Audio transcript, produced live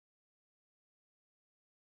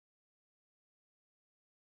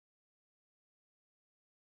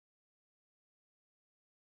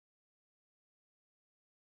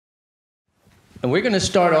And we're going to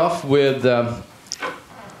start off with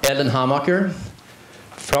Ellen Hamaker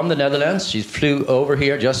from the Netherlands. She flew over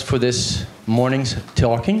here just for this morning's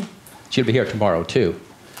talking. She'll be here tomorrow, too.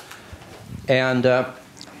 And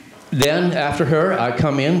then after her, I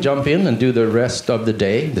jump in, and do the rest of the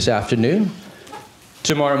day this afternoon.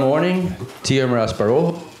 Tomorrow morning, Thierry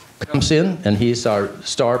Rasparot comes in, and he's our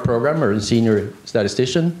star programmer and senior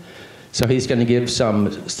statistician. So he's going to give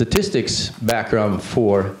some statistics background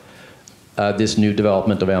for this new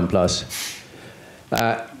development of Mplus.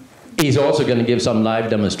 He's also going to give some live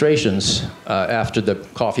demonstrations after the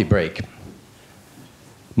coffee break.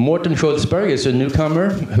 Morten Schultzberg is a newcomer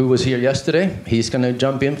who was here yesterday. He's going to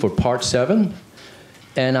jump in for part 7.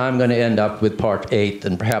 And I'm going to end up with part 8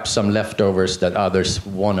 and perhaps some leftovers that others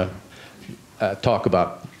want to talk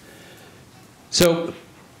about. So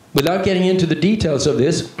without getting into the details of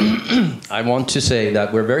this, I want to say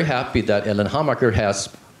that we're very happy that Ellen Hamaker has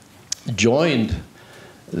joined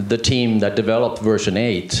the team that developed version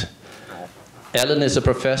 8. Ellen is a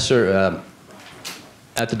professor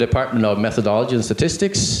at the Department of Methodology and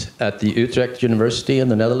Statistics at the Utrecht University in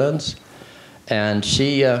the Netherlands. And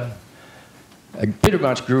she pretty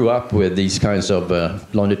much grew up with these kinds of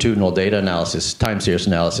longitudinal data analysis, time series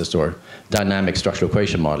analysis, or dynamic structural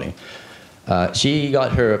equation modeling. She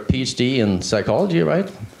got her PhD in psychology,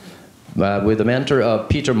 right? With a mentor of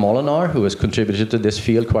Peter Molinar, who has contributed to this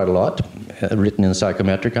field quite a lot, written in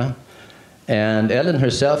Psychometrica. And Ellen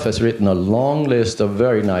herself has written a long list of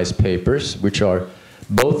very nice papers, which are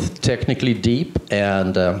both technically deep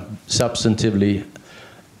and substantively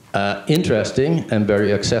interesting and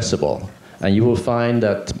very accessible. And you will find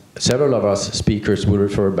that several of us speakers will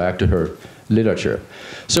refer back to her literature.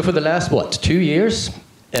 So for the last, 2 years,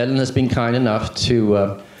 Ellen has been kind enough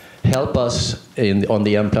to help us on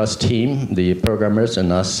the Mplus team, the programmers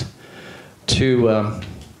and us, to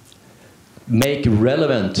make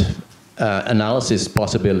relevant analysis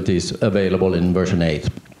possibilities available in version 8.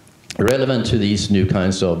 Relevant to these new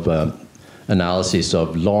kinds of analysis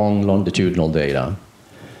of longitudinal data.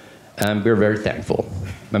 And we're very thankful.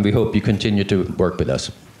 And we hope you continue to work with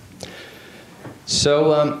us.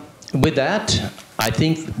 So with that, I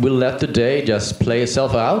think we'll let the day just play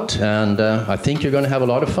itself out. And I think you're going to have a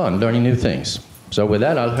lot of fun learning new things. So with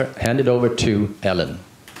that, I'll hand it over to Ellen.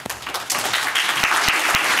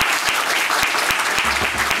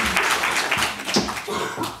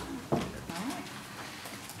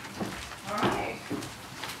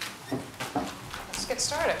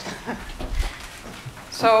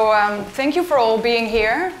 So thank you for all being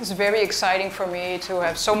here. It's very exciting for me to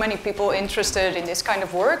have so many people interested in this kind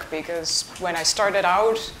of work, because when I started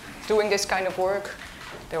out doing this kind of work,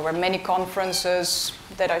 there were many conferences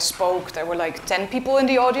that I spoke. There were like 10 people in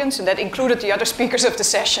the audience, and that included the other speakers of the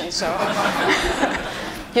session. So,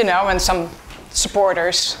 you know, and some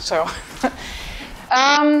supporters. So,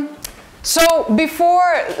 so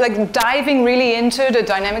before diving really into the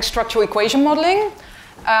dynamic structural equation modeling,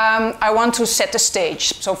 I want to set the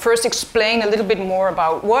stage. So first explain a little bit more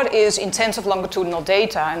about what is intensive longitudinal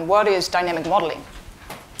data and what is dynamic modeling.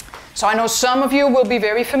 So I know some of you will be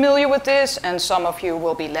very familiar with this and some of you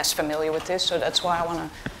will be less familiar with this. So that's why I want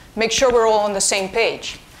to make sure we're all on the same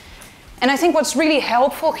page. And I think what's really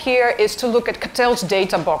helpful here is to look at Catel's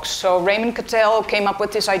data box. So Raymond Catel came up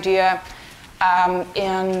with this idea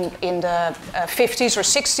in the 50s or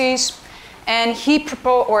 60s. And he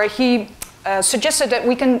suggested that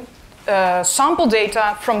we can sample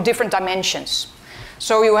data from different dimensions.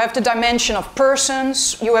 So you have the dimension of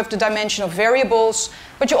persons, you have the dimension of variables,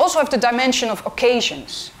 but you also have the dimension of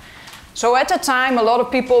occasions. So at the time, a lot of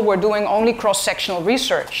people were doing only cross-sectional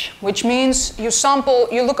research, which means you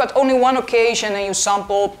look at only one occasion and you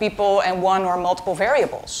sample people and one or multiple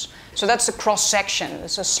variables. So that's a cross-section.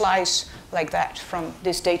 It's a slice like that from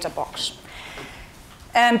this data box.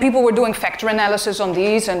 And people were doing factor analysis on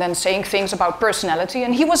these and then saying things about personality.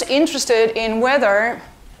 And he was interested in whether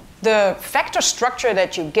the factor structure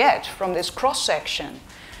that you get from this cross-section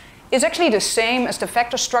is actually the same as the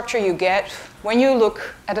factor structure you get when you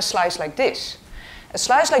look at a slice like this. A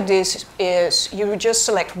slice like this is you just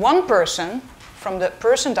select one person from the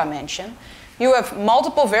person dimension. You have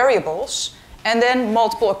multiple variables and then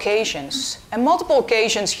multiple occasions. And multiple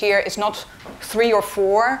occasions here is not 3 or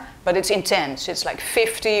 4, but it's intense. It's like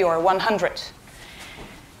 50 or 100.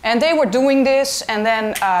 And they were doing this and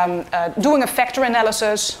then doing a factor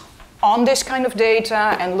analysis on this kind of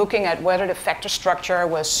data and looking at whether the factor structure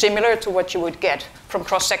was similar to what you would get from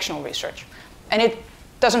cross-sectional research. And it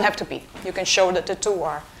doesn't have to be. You can show that the two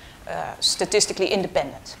are statistically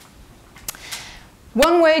independent.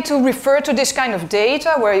 One way to refer to this kind of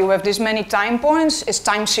data, where you have this many time points, is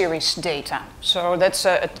time series data. So that's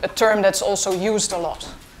a term that's also used a lot.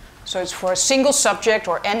 So it's for a single subject,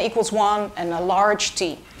 or n equals 1, and a large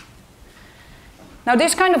T. Now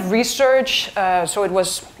this kind of research, so it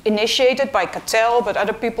was initiated by Cattell, but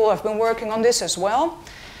other people have been working on this as well.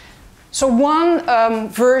 So one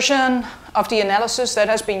version of the analysis that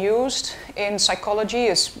has been used in psychology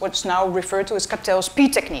is what's now referred to as Cattell's P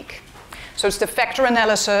technique. So it's the factor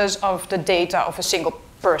analysis of the data of a single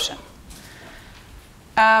person.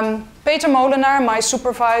 Peter Molenaar, my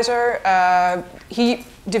supervisor, he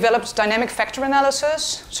developed dynamic factor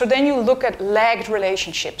analysis. So then you look at lagged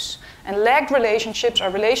relationships. And lagged relationships are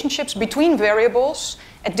relationships between variables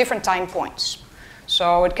at different time points.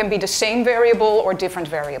 So it can be the same variable or different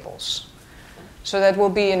variables. So that will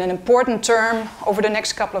be an important term over the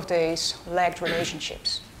next couple of days, lagged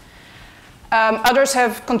relationships. Others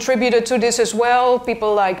have contributed to this as well,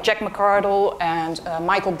 people like Jack McArdle and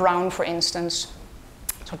Michael Brown, for instance.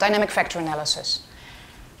 So dynamic factor analysis.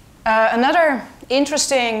 Another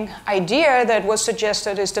interesting idea that was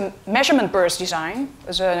suggested is the measurement burst design.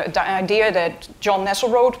 It's an idea that John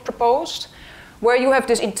Nesselrode proposed, where you have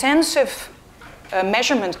this intensive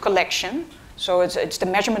measurement collection. So it's the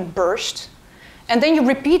measurement burst. And then you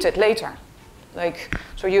repeat it later.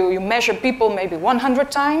 So you measure people maybe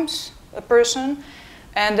 100 times, a person,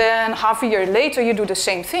 and then half a year later you do the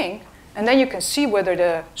same thing, and then you can see whether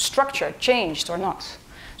the structure changed or not.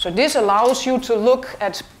 So this allows you to look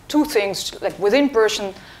at two things, like within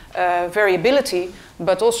person variability,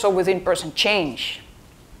 but also within person change.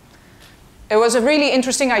 It was a really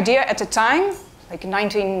interesting idea at the time, like in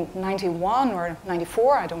 1991 or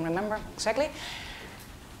 94, I don't remember exactly.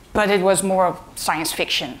 But it was more of science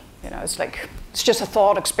fiction. It's just a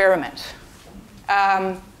thought experiment.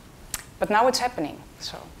 But now it's happening.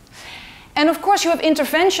 So. And of course, you have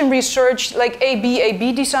intervention research like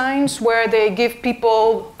AB designs, where they give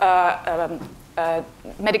people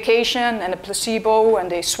medication and a placebo,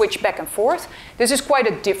 and they switch back and forth. This is quite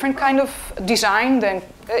a different kind of design than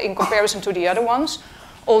in comparison to the other ones,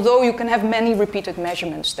 although you can have many repeated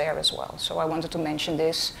measurements there as well. So I wanted to mention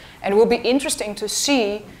this. And it will be interesting to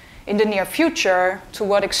see in the near future to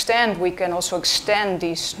what extent we can also extend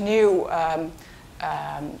these new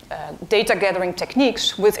data gathering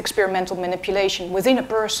techniques with experimental manipulation within a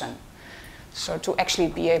person. So to actually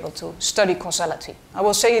be able to study causality. I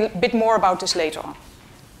will say a bit more about this later on.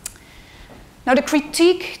 Now the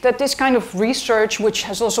critique that this kind of research, which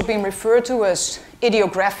has also been referred to as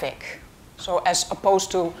idiographic, so as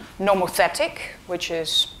opposed to nomothetic, which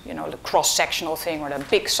is the cross-sectional thing or the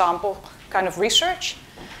big sample kind of research.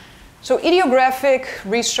 So idiographic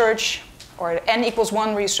research, or n equals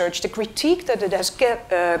 1 research, the critique that it has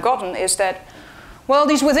gotten is that, well,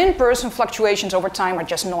 these within-person fluctuations over time are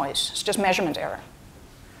just noise. It's just measurement error.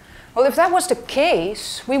 Well, if that was the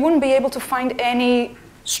case, we wouldn't be able to find any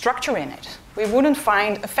structure in it. We wouldn't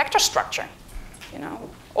find a factor structure.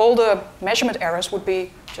 All the measurement errors would be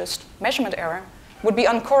just measurement error, would be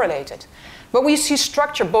uncorrelated. But we see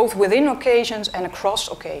structure both within occasions and across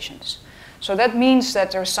occasions. So that means that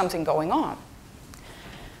there's something going on.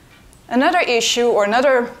 Another issue, or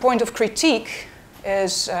another point of critique,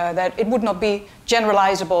 is that it would not be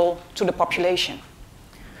generalizable to the population.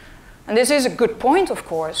 And this is a good point, of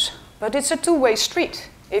course, but it's a two-way street.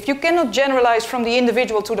 If you cannot generalize from the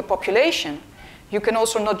individual to the population, you can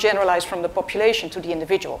also not generalize from the population to the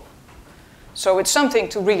individual. So it's something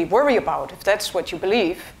to really worry about if that's what you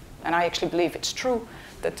believe, and I actually believe it's true,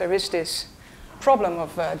 that there is this problem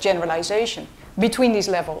of generalization between these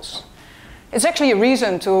levels. It's actually a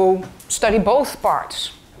reason to study both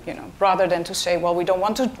parts, rather than to say, well, we don't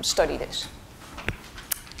want to study this.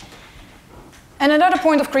 And another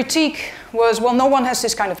point of critique was, well, no one has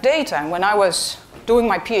this kind of data. And when I was doing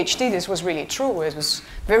my PhD, this was really true. It was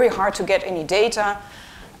very hard to get any data.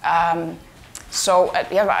 So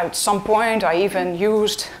at some point, I even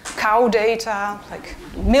used cow data, like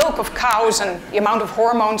milk of cows and the amount of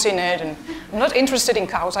hormones in it. And I'm not interested in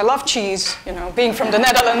cows. I love cheese, being from the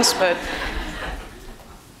Netherlands. But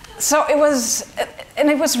so it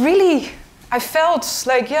was really, I felt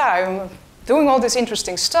like, I'm doing all this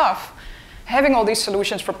interesting stuff, having all these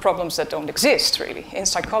solutions for problems that don't exist, really, in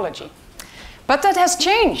psychology. But that has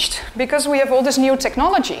changed, because we have all this new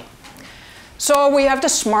technology. So we have the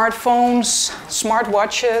smartphones,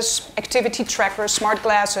 smartwatches, activity trackers, smart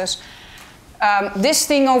glasses. This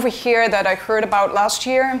thing over here that I heard about last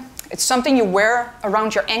year, it's something you wear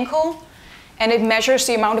around your ankle, and it measures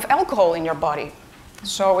the amount of alcohol in your body.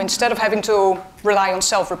 So instead of having to rely on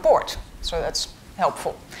self-report, so that's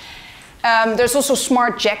helpful. There's also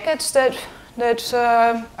smart jackets that that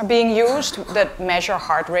are being used that measure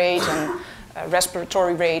heart rate and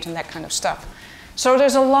respiratory rate and that kind of stuff. So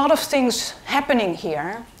there's a lot of things happening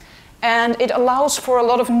here, and it allows for a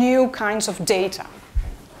lot of new kinds of data.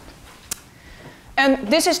 And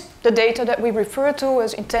this is the data that we refer to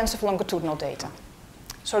as intensive longitudinal data.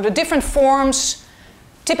 So the different forms,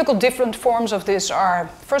 typical different forms of this are,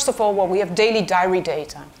 first of all, well, we have daily diary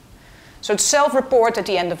data. So it's self-report at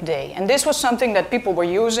the end of the day. And this was something that people were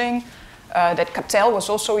using, that Cattell was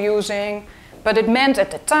also using. But it meant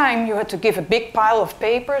at the time you had to give a big pile of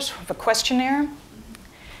papers with a questionnaire.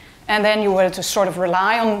 And then you had to sort of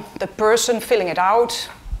rely on the person filling it out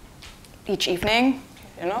each evening,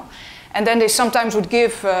 you know. And then they sometimes would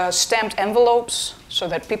give stamped envelopes so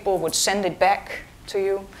that people would send it back to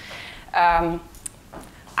you.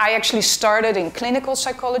 I actually started in clinical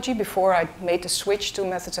psychology before I made the switch to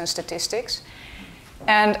methods and statistics.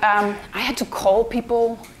 And I had to call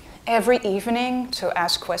people every evening to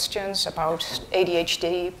ask questions about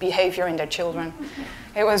ADHD behavior in their children.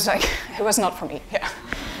 It was like, it was not for me, yeah.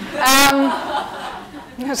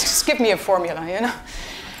 Just give me a formula, you know.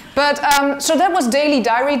 But so that was daily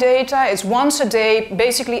diary data. It's once a day,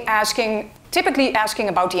 basically typically asking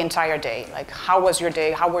about the entire day. Like, how was your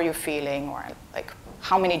day? How were you feeling? Or like,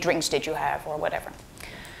 how many drinks did you have? Or whatever.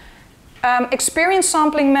 Experience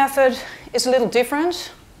sampling method is a little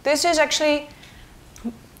different. This is actually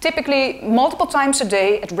typically multiple times a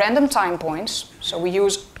day at random time points. So we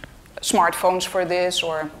use smartphones for this,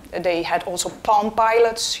 or they had also Palm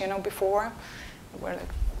Pilots, you know, before. They were like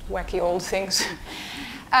wacky old things.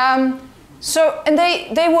 So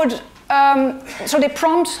they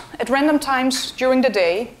prompt at random times during the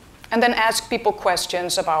day, and then ask people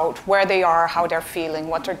questions about where they are, how they're feeling,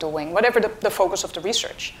 what they're doing, whatever the focus of the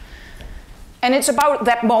research. And it's about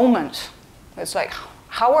that moment. It's like,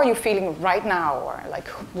 how are you feeling right now? Or like,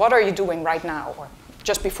 what are you doing right now? Or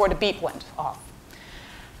just before the beep went off.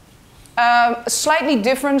 A slightly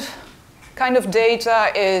different kind of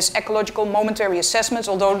data is ecological momentary assessments,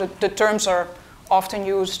 although the terms are often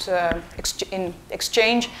used in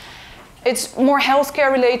exchange. It's more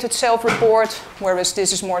healthcare-related self-report, whereas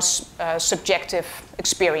this is more subjective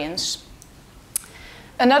experience.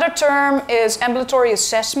 Another term is ambulatory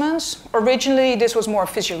assessments. Originally, this was more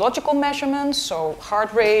physiological measurements, so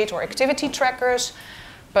heart rate or activity trackers,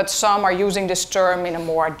 but some are using this term in a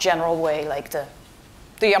more general way, like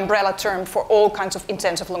the umbrella term for all kinds of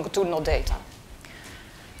intensive longitudinal data.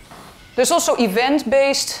 There's also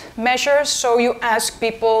event-based measures, so you ask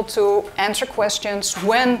people to answer questions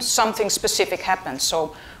when something specific happens.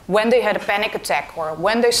 So when they had a panic attack or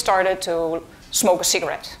when they started to smoke a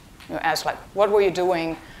cigarette. You ask like, what were you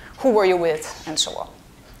doing, who were you with, and so on.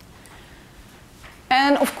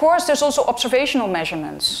 And of course, there's also observational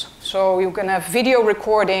measurements. So you can have video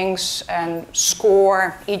recordings and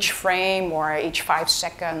score each frame or each 5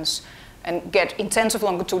 seconds and get intensive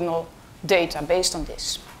longitudinal data based on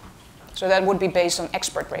this. So that would be based on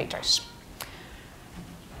expert raters.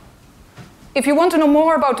 If you want to know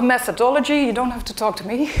more about the methodology, you don't have to talk to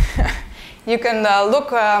me. You can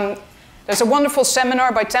look, there's a wonderful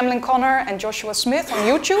seminar by Tamlin Connor and Joshua Smith on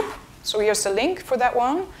YouTube. So here's the link for that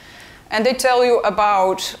one. And they tell you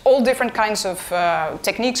about all different kinds of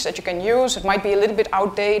techniques that you can use. It might be a little bit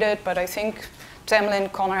outdated, but I think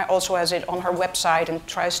Tamlin Connor also has it on her website and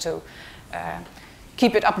tries to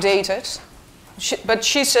keep it updated. But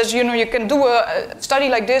she says, you know, you can do a study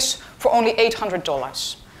like this for only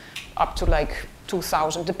 $800, up to like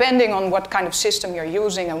 $2,000, depending on what kind of system you're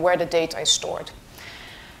using and where the data is stored.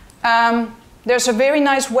 There's a very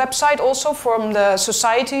nice website also from the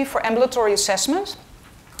Society for Ambulatory Assessment.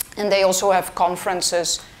 And they also have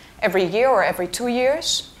conferences every year or every 2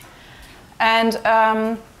 years. And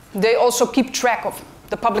they also keep track of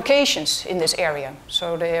the publications in this area.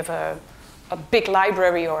 So they have a big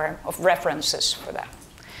library of references for that.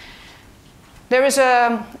 There is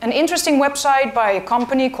an interesting website by a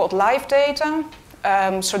company called Live Data.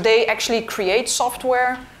 So they actually create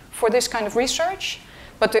software for this kind of research.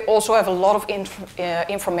 But they also have a lot of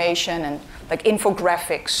information and like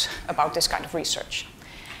infographics about this kind of research.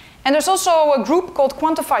 And there's also a group called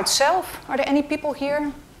Quantified Self. Are there any people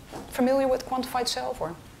here familiar with Quantified Self?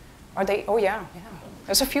 Or are they? Oh, yeah.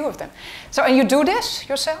 There's a few of them. So, and you do this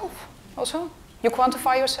yourself also? You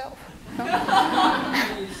quantify yourself? No?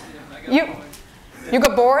 You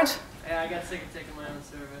got bored? Yeah, I got sick of taking my own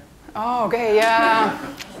survey. Oh, okay, yeah.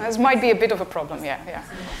 This might be a bit of a problem, yeah.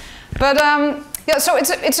 But, yeah, so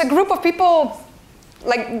it's a group of people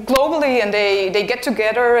like globally, and they get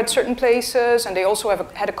together at certain places, and they also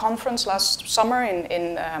had a conference last summer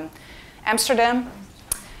in Amsterdam.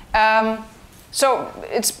 So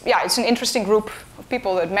it's an interesting group of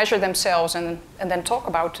people that measure themselves and then talk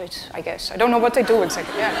about it, I guess. I don't know what they do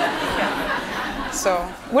exactly. Yeah. So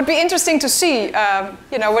it would be interesting to see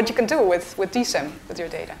what you can do with DSEM, with your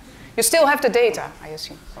data. You still have the data, I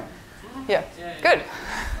assume. Yeah, good.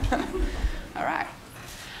 All right.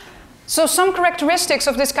 So some characteristics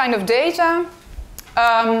of this kind of data.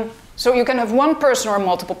 So you can have one person or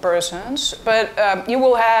multiple persons, but you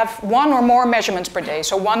will have one or more measurements per day.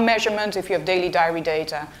 So one measurement if you have daily diary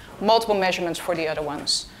data, multiple measurements for the other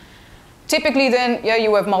ones. Typically then,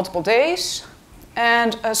 you have multiple days,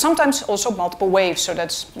 and sometimes also multiple waves. So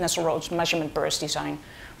that's Nesselrode's measurement burst design,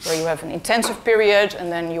 where you have an intensive period,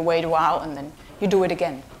 and then you wait a while, and then you do it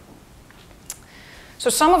again. So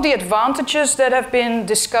some of the advantages that have been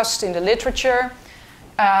discussed in the literature,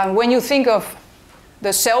 when you think of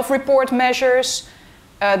the self-report measures,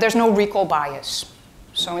 there's no recall bias.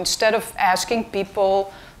 So instead of asking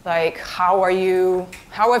people, like, how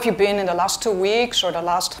have you been in the last 2 weeks or the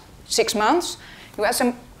last 6 months, you ask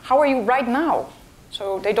them, how are you right now?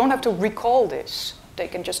 So they don't have to recall this. They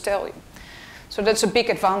can just tell you. So that's a big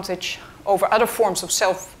advantage over other forms of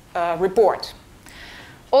self-report.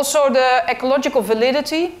 Also, the ecological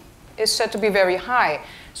validity is said to be very high.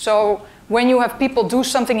 So when you have people do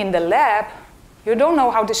something in the lab, you don't know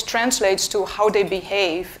how this translates to how they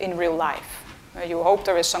behave in real life. You hope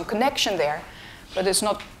there is some connection there, but it's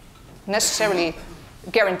not necessarily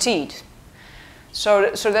guaranteed. So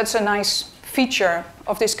that's a nice feature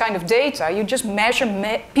of this kind of data. You just measure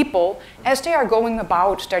people as they are going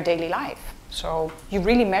about their daily life. So you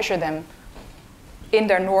really measure them in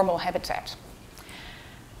their normal habitat.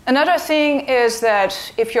 Another thing is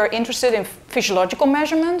that if you're interested in physiological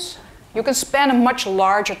measurements, you can span a much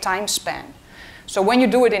larger time span. So when you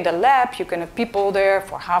do it in the lab, you can have people there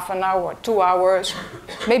for half an hour or 2 hours,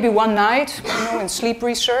 maybe one night, in sleep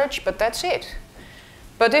research, but that's it.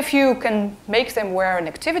 But if you can make them wear an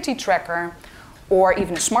activity tracker or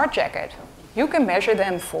even a smart jacket, you can measure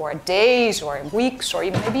them for days or weeks or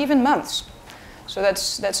maybe even months. So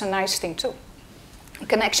that's a nice thing too. You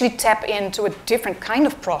can actually tap into a different kind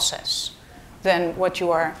of process than what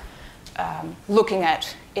you are looking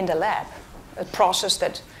at in the lab, a process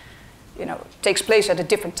that takes place at a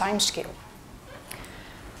different time scale.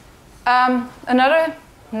 Another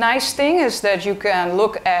nice thing is that you can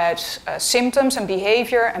look at symptoms and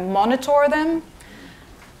behavior and monitor them.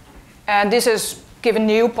 And this has given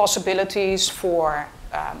new possibilities for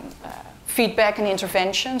feedback and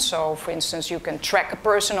intervention. So, for instance, you can track a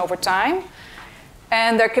person over time,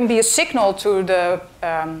 and there can be a signal to the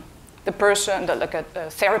person, like a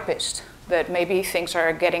therapist, that maybe things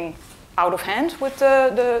are getting out of hand with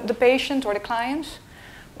the patient or the client,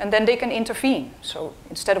 and then they can intervene. So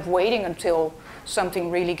instead of waiting until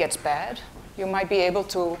something really gets bad, you might be able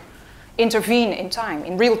to intervene in time,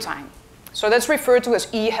 in real time. So that's referred to as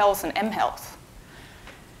e-health and m-health.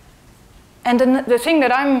 And then the thing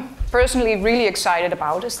that I'm personally really excited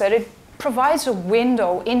about is that it provides a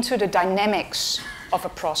window into the dynamics of a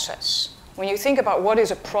process. When you think about what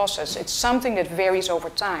is a process, it's something that varies over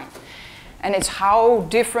time. And it's how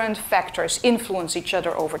different factors influence each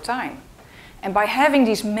other over time. And by having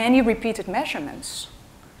these many repeated measurements,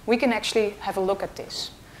 we can actually have a look at this.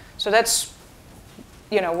 So that's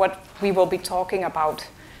what we will be talking about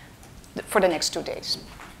for the next 2 days.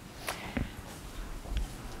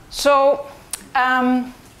 So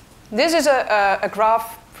this is a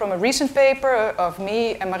graph from a recent paper of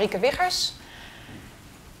me and Marieke Wiggers,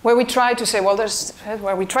 where we try to say,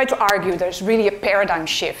 where we try to argue there's really a paradigm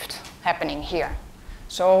shift happening here.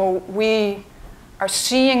 So we are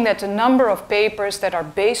seeing that the number of papers that are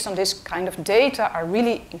based on this kind of data are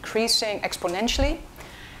really increasing exponentially.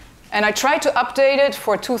 And I tried to update it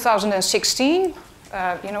for 2016,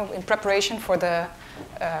 in preparation for the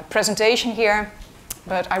presentation here,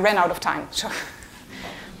 but I ran out of time. So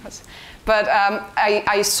but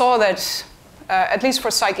I saw that, at least for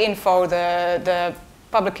PsycInfo, the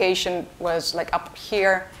publication was like up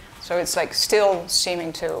here. So it's like still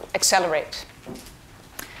seeming to accelerate.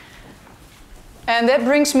 And that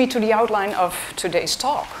brings me to the outline of today's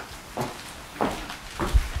talk.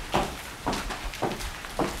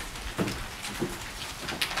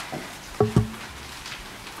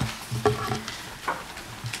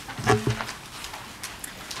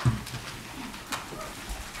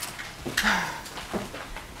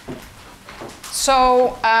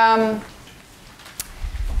 So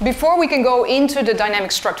before we can go into the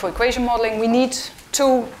dynamic structural equation modeling, we need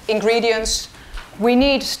 2 ingredients. We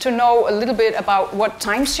need to know a little bit about what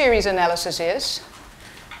time series analysis is,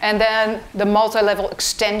 and then the multi-level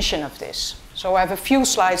extension of this. So I have a few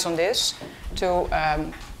slides on this to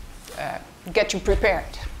get you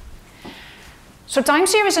prepared. So time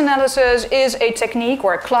series analysis is a technique,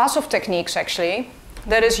 or a class of techniques actually,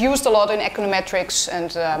 that is used a lot in econometrics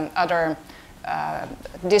and other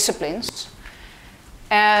disciplines.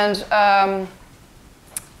 And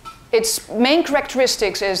its main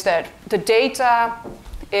characteristics is that the data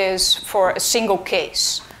is for a single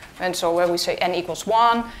case. And so when we say n equals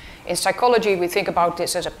 1, in psychology we think about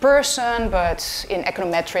this as a person, but in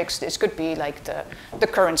econometrics this could be like the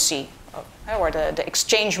currency, or the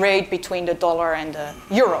exchange rate between the dollar and the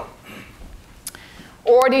euro.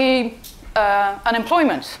 Or the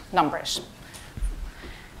unemployment numbers.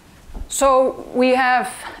 So we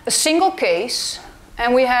have a single case,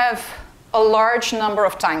 and we have a large number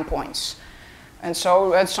of time points. And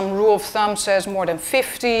so some rule of thumb says more than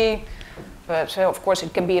 50, but of course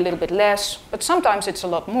it can be a little bit less, but sometimes it's a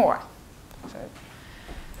lot more.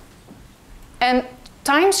 And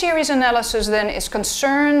time series analysis then is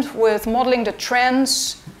concerned with modeling the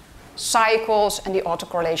trends, cycles, and the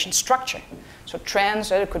autocorrelation structure. So trends,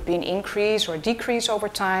 there could be an increase or a decrease over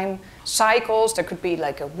time. Cycles, there could be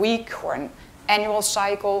like a week or an annual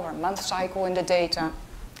cycle or a month cycle in the data.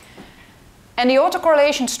 And the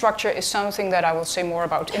autocorrelation structure is something that I will say more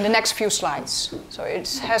about in the next few slides. So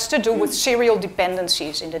it has to do with serial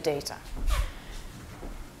dependencies in the data.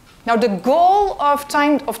 Now the goal of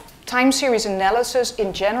time series analysis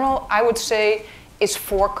in general, I would say, is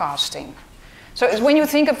forecasting. So when you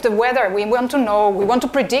think of the weather, we want to know, we want to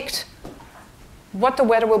predict what the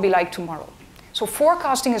weather will be like tomorrow. So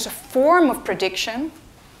forecasting is a form of prediction,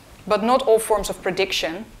 but not all forms of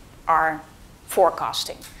prediction are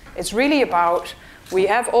forecasting. It's really about, we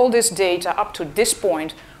have all this data up to this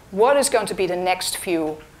point, what is going to be the next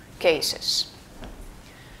few cases?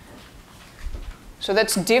 So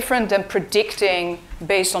that's different than predicting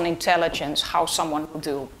based on intelligence how someone will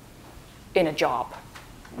do in a job.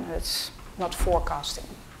 It's not forecasting.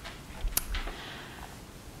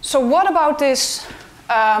 So what about this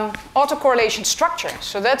autocorrelation structure?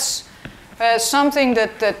 So that's something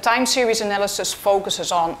that the time series analysis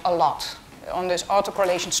focuses on a lot, on this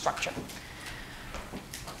autocorrelation structure.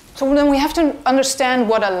 So then we have to understand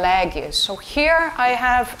what a lag is. So here I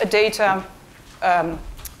have a data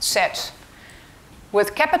set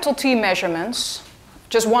with capital T measurements,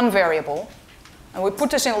 just one variable. And we put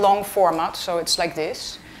this in long format, so it's like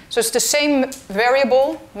this. So it's the same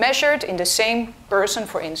variable measured in the same person,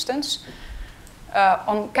 for instance,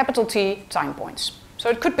 on capital T time points. So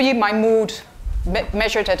it could be my mood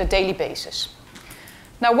measured at a daily basis.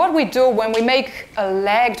 Now what we do when we make a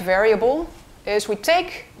lagged variable is we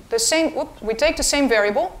take the same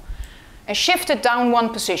variable and shift it down one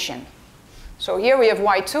position. So here we have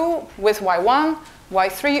y2 with y1,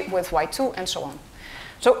 y3 with y2, and so on.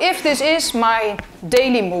 So if this is my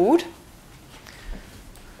daily mood,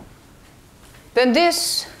 then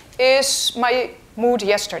this is my mood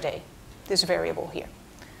yesterday, this variable here.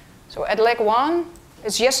 So at leg 1,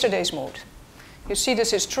 it's yesterday's mood. You see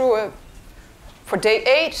this is true for day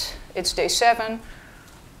 8, it's day 7.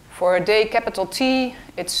 For a day capital T,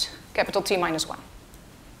 it's capital T minus 1.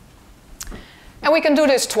 And we can do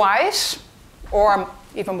this twice, or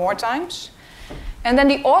even more times. And then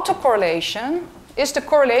the autocorrelation is the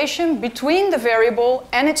correlation between the variable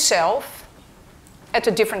and itself at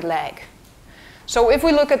a different lag. So if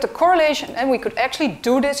we look at the correlation, and we could actually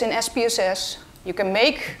do this in SPSS, you can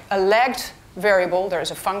make a lagged variable. There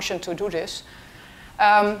is a function to do this.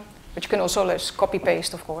 But you can also just copy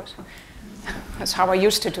paste, of course. That's how I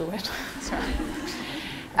used to do it.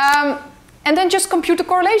 And then just compute the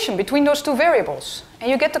correlation between those two variables. And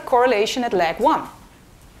you get the correlation at lag 1.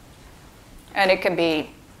 And it could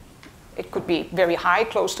be very high,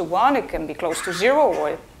 close to 1. It can be close to 0, or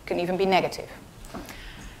it can even be negative.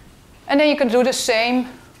 And then you can do the same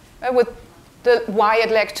with the y at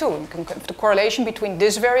leg 2. You can have the correlation between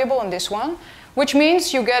this variable and this one, which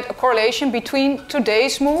means you get a correlation between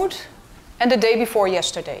today's mood and the day before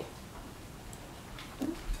yesterday.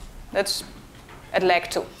 That's at leg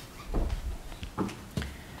 2.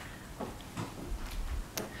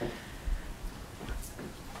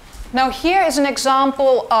 Now here is an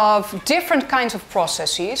example of different kinds of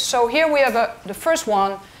processes. So here we have the first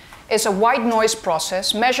one is a white noise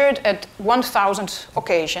process measured at 1,000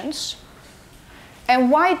 occasions. And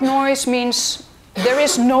white noise means there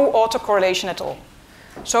is no autocorrelation at all.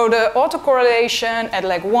 So the autocorrelation at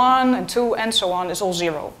leg 1 and 2 and so on is all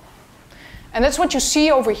 0. And that's what you see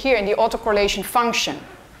over here in the autocorrelation function.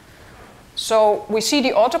 So we see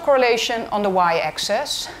the autocorrelation on the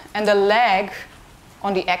y-axis and the lag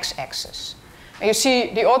on the x-axis. And you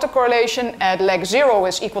see the autocorrelation at leg 0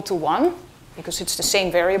 is equal to 1, because it's the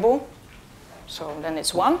same variable. So then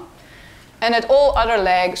it's 1. And at all other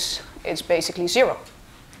legs, it's basically 0.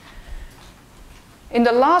 In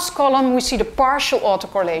the last column, we see the partial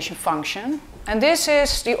autocorrelation function. And this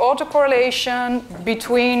is the autocorrelation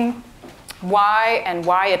between y and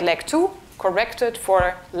y at leg 2 corrected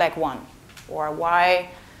for leg 1. Or y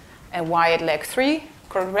and y at leg 3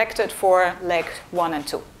 corrected for leg 1 and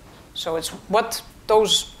 2. So it's what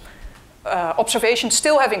those observations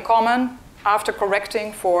still have in common after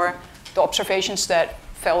correcting for the observations that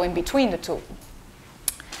fell in between the two.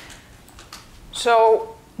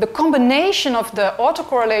 So the combination of the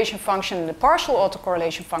autocorrelation function and the partial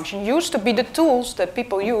autocorrelation function used to be the tools that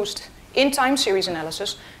people used in time series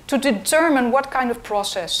analysis to determine what kind of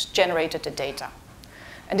process generated the data.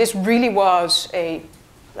 And this really was a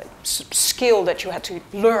skill that you had to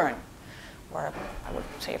learn, or I would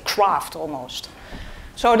say a craft almost.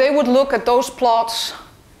 So they would look at those plots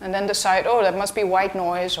and then decide, oh, that must be white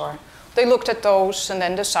noise, or they looked at those and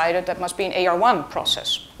then decided that must be an AR1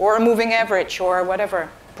 process, or a moving average, or whatever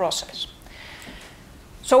process.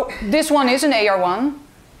 So this one is an AR1.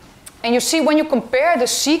 And you see when you compare the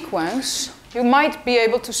sequence, you might be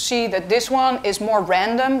able to see that this one is more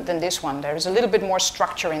random than this one. There is a little bit more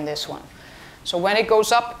structure in this one. So when it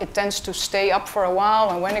goes up, it tends to stay up for a while,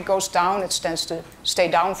 and when it goes down, it tends to stay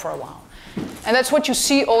down for a while. And that's what you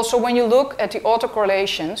see also when you look at the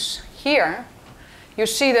autocorrelations here. You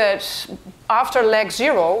see that after leg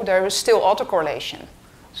 0, there is still autocorrelation.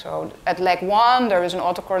 So at leg 1, there is an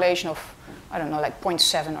autocorrelation of, I don't know, like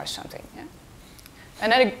 0.7 or something. Yeah?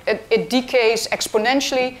 And then it decays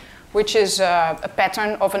exponentially, which is a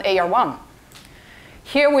pattern of an AR1.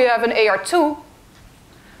 Here we have an AR2.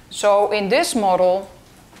 So in this model,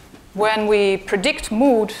 when we predict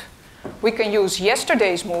mood, we can use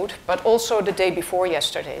yesterday's mood, but also the day before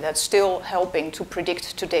yesterday. That's still helping to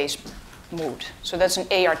predict today's mood. So that's an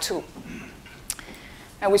AR2.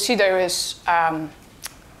 And we see there is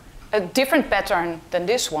a different pattern than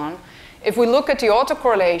this one. If we look at the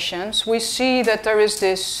autocorrelations, we see that there is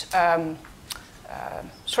this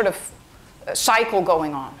sort of cycle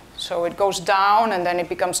going on. So it goes down, and then it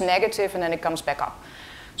becomes negative, and then it comes back up.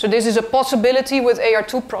 So this is a possibility with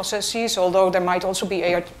AR2 processes, although there might also be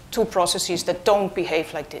AR2 processes that don't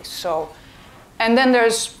behave like this. So, and then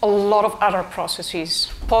there's a lot of other processes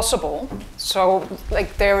possible. So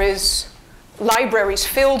like there is libraries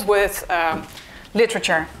filled with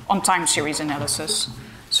literature on time series analysis.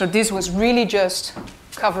 So this was really just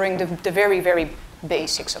covering the very, very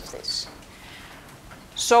basics of this.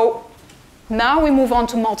 So now we move on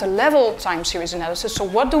to multi-level time series analysis. So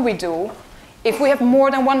what do we do if we have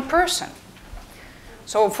more than one person?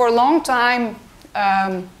 So for a long time,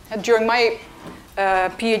 during my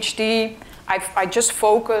PhD, I just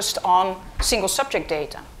focused on single subject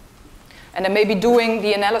data. And then maybe doing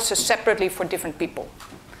the analysis separately for different people.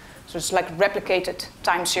 So it's like replicated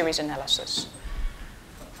time series analysis.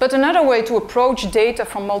 But another way to approach data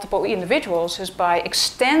from multiple individuals is by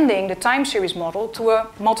extending the time series model to a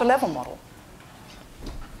multi-level model.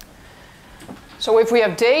 So if we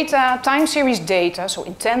have data, time series data, so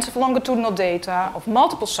intensive longitudinal data of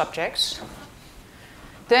multiple subjects,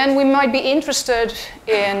 then we might be interested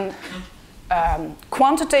in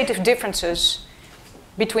quantitative differences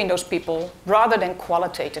between those people rather than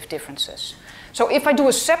qualitative differences. So if I do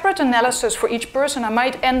a separate analysis for each person, I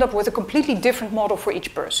might end up with a completely different model for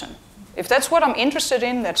each person. If that's what I'm interested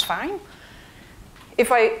in, that's fine.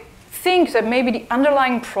 If I think that maybe the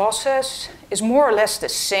underlying process is more or less the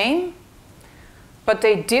same, but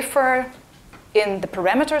they differ in the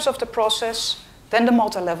parameters of the process, then the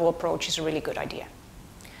multi-level approach is a really good idea.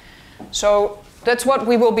 So that's what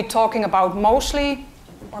we will be talking about mostly,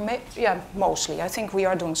 or mostly. I think we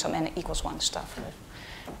are doing some n=1 stuff.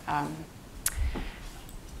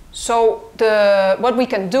 So what we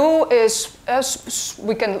can do is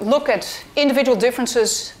we can look at individual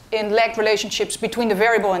differences in lag relationships between the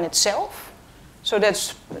variable and itself. So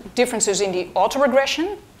that's differences in the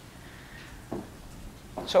autoregression.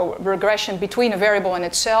 So regression between a variable and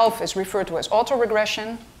itself is referred to as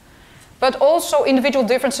autoregression. But also individual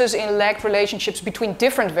differences in lag relationships between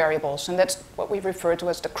different variables. And that's what we refer to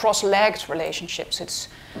as the cross-lagged relationships. It's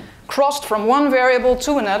crossed from one variable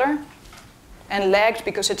to another, and lagged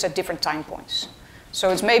because it's at different time points. So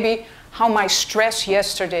it's maybe how my stress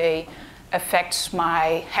yesterday affects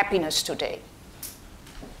my happiness today.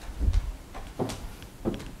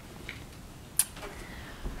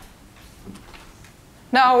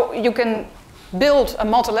 Now you can build a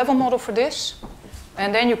multi-level model for this,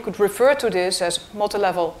 and then you could refer to this as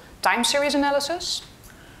multi-level time series analysis.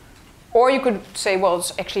 Or you could say, well,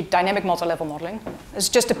 it's actually dynamic multi-level modeling. It's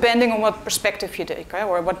just depending on what perspective you take,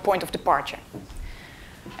 or what point of departure.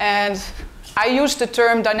 And I use the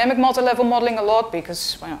term dynamic multi-level modeling a lot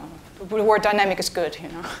because, well, the word dynamic is good, you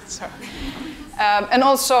know. So, and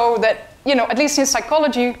also that, you know, at least in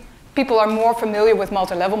psychology, people are more familiar with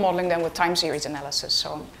multi-level modeling than with time series analysis.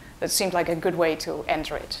 So that seemed like a good way to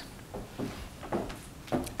enter it.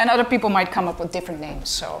 And other people might come up with different names.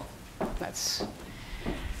 So that's.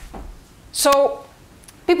 So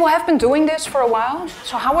people have been doing this for a while.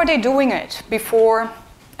 So how are they doing it before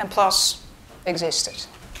Mplus existed?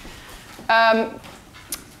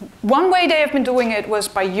 One way they have been doing it was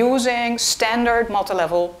by using standard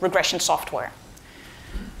multi-level regression software.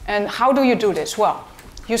 And how do you do this? Well,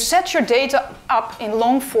 you set your data up in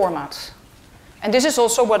long format. And this is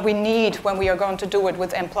also what we need when we are going to do it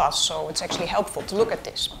with Mplus. So it's actually helpful to look at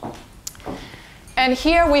this. And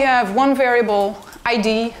here we have one variable,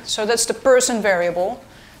 ID. So that's the person variable.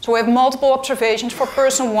 So we have multiple observations for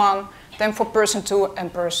person 1, then for person 2,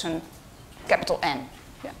 and person capital N.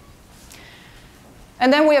 Yeah.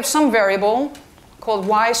 And then we have some variable called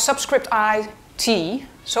y subscript I t.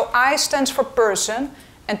 So I stands for person,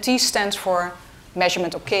 and t stands for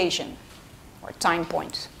measurement occasion, or time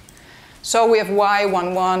point. So we have y,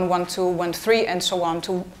 1, 1, 1, 2, 1, 3, and so on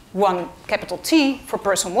to 1 capital T for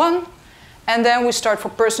person 1. And then we start for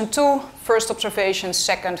person 2, first observation,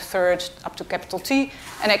 second, third, up to capital T.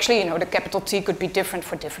 And actually, you know, the capital T could be different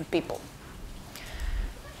for different people.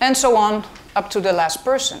 And so on up to the last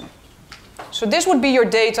person. So this would be your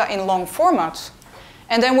data in long format.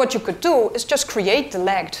 And then what you could do is just create the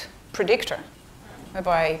lagged predictor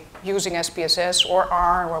by using SPSS or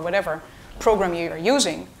R or whatever program you're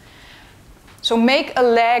using. So make a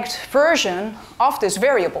lagged version of this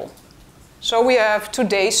variable. So we have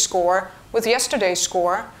today's score with yesterday's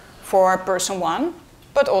score for person 1,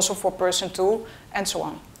 but also for person 2, and so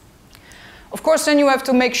on. Of course, then you have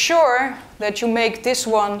to make sure that you make this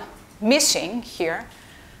one missing here,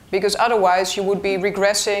 because otherwise you would be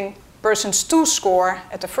regressing person's 2 score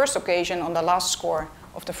at the first occasion on the last score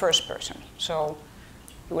of the first person. So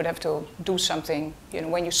you would have to do something, you know,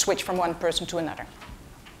 when you switch from one person to another.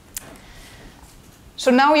 So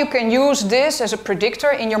now you can use this as a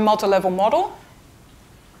predictor in your multi-level model.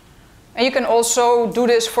 And you can also do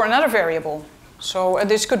this for another variable. So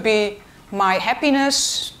this could be my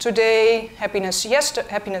happiness today, happiness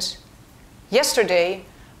yesterday,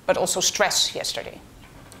 but also stress yesterday.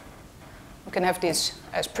 We can have this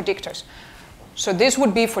as predictors. So this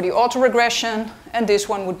would be for the autoregression, and this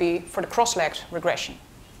one would be for the cross-legged regression.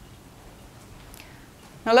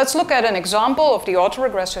 Now let's look at an example of the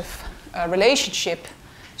autoregressive relationship.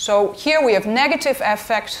 So here we have negative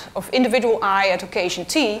affect of individual I at occasion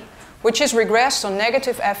t, which is regressed on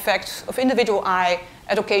negative affect of individual I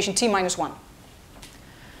at occasion t minus 1.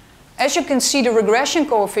 As you can see, the regression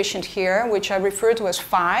coefficient here, which I refer to as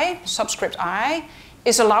phi, subscript I,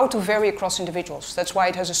 is allowed to vary across individuals. That's why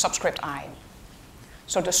it has a subscript I.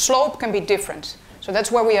 So the slope can be different. So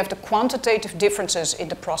that's where we have the quantitative differences in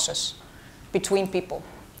the process between people.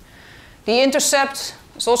 The intercept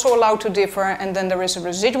is also allowed to differ, and then there is a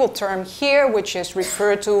residual term here, which is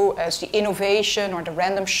referred to as the innovation or the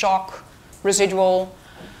random shock, residual,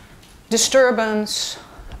 disturbance,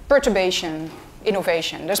 perturbation,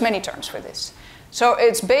 innovation. There's many terms for this. So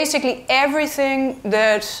it's basically everything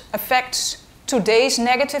that affects today's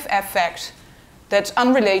negative affect that's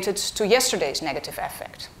unrelated to yesterday's negative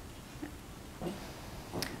affect.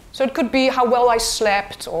 So it could be how well I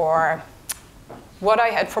slept, or what I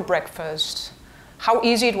had for breakfast, how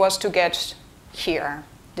easy it was to get here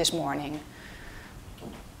this morning,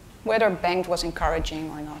 whether bank was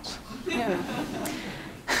encouraging or not. You know.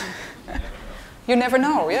 You never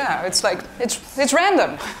know, yeah. It's like, it's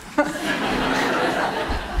random.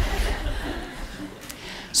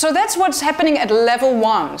 So that's what's happening at level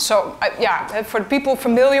 1. So yeah, for people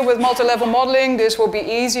familiar with multi-level modeling, this will be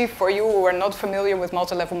easy. For you who are not familiar with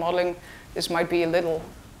multi-level modeling, this might be a little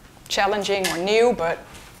challenging or new, but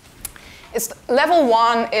level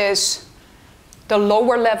 1 is the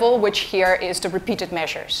lower level, which here is the repeated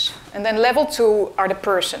measures. And then level 2 are the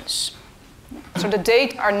persons. So the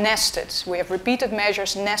data are nested. We have repeated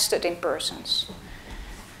measures nested in persons.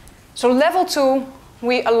 So level 2,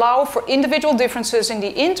 we allow for individual differences in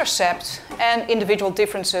the intercept and individual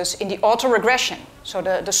differences in the autoregression, so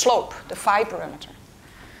the slope, the phi parameter.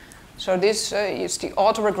 So this is the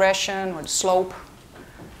autoregression or the slope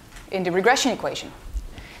in the regression equation.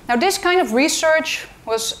 Now this kind of research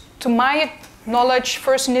was, to my knowledge,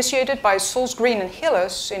 first initiated by Solz, Green, and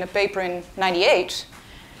Hillis in a paper in '98.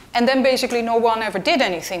 And then basically no one ever did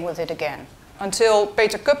anything with it again until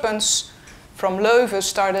Peter Kuppens from Leuven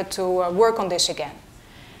started to work on this again.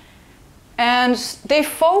 And they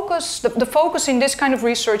focus, the focus in this kind of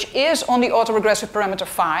research is on the autoregressive parameter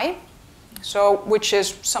phi, so which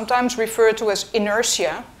is sometimes referred to as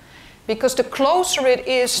inertia, because the closer it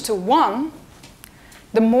is to 1,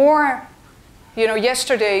 the more, you know,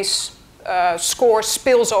 yesterday's score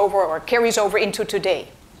spills over or carries over into today.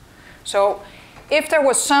 So if there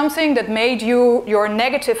was something that made your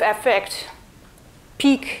negative affect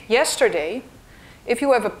peak yesterday, if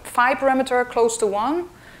you have a phi parameter close to 1,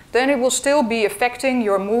 then it will still be affecting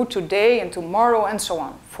your mood today and tomorrow and so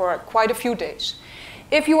on for quite a few days.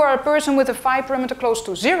 If you are a person with a phi parameter close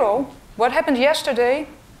to 0, what happened yesterday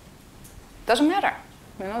doesn't matter.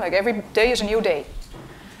 You know, like every day is a new day.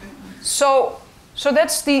 So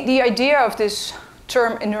that's the idea of this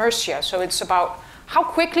term inertia. So it's about how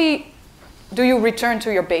quickly do you return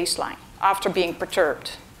to your baseline after being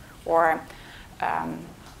perturbed, or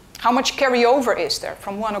how much carryover is there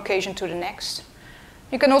from one occasion to the next.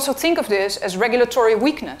 You can also think of this as regulatory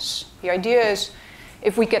weakness. The idea is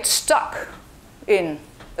if we get stuck in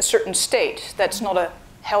a certain state, that's not a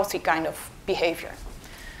healthy kind of behavior.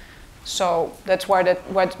 So that's why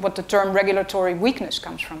what the term regulatory weakness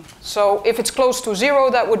comes from. So if it's close to 0,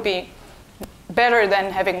 that would be better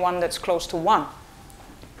than having one that's close to 1.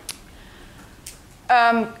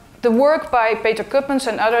 The work by Peter Hopkins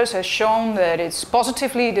and others has shown that it's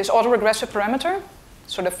positively, this autoregressive parameter,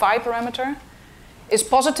 so the phi parameter, is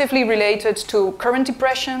positively related to current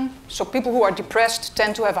depression. So people who are depressed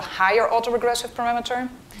tend to have a higher autoregressive parameter.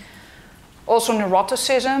 Also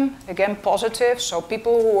neuroticism, again positive. So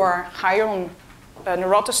people who are higher on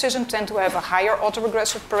neuroticism tend to have a higher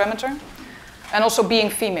autoregressive parameter. And also being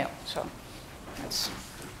female. So it's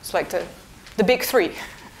like the big 3.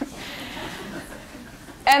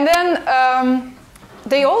 And then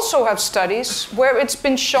they also have studies where it's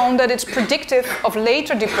been shown that it's predictive of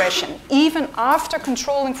later depression, even after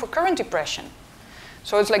controlling for current depression.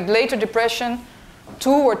 So it's like later depression 2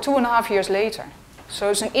 or 2.5 years later. So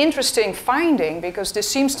it's an interesting finding because this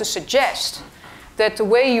seems to suggest that the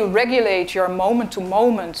way you regulate your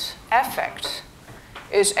moment-to-moment affect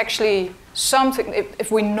is actually something,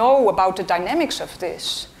 if we know about the dynamics of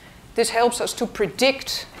this, this helps us to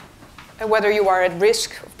predict whether you are at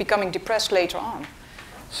risk of becoming depressed later on.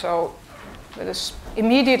 So this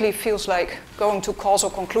immediately feels like going to causal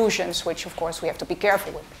conclusions, which of course we have to be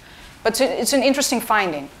careful with. But it's an interesting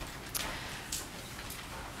finding.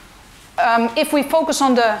 If we focus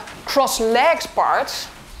on the cross-legs part,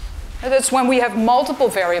 that's when we have multiple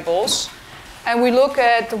variables, and we look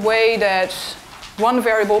at the way that one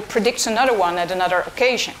variable predicts another one at another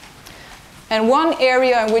occasion. And one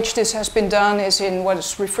area in which this has been done is in what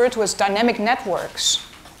is referred to as dynamic networks.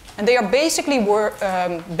 And they are basically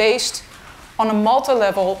based on a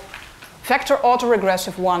multi-level vector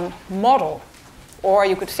autoregressive 1 model. Or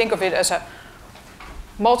you could think of it as a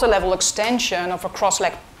multi-level extension of a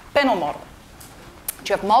cross-leg panel model.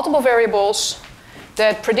 You have multiple variables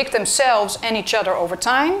that predict themselves and each other over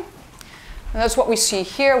time. And that's what we see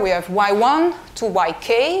here. We have y1 to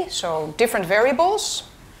yk, so different variables.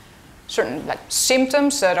 Certain like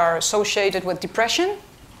symptoms that are associated with depression.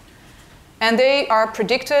 And they are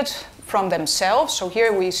predicted from themselves. So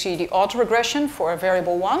here we see the autoregression for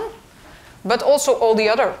variable 1, but also all the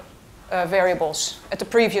other variables at the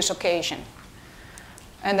previous occasion.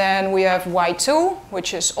 And then we have y2,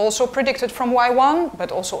 which is also predicted from y1,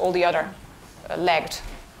 but also all the other lagged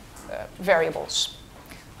variables,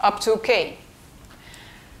 up to k.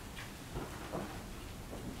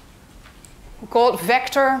 We call it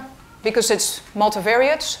vector because it's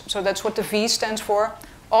multivariate, so that's what the V stands for.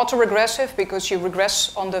 Autoregressive because you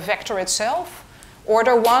regress on the vector itself.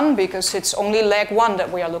 Order 1 because it's only leg 1 that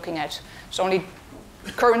we are looking at. It's only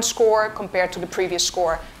current score compared to the previous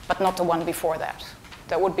score, but not the one before that.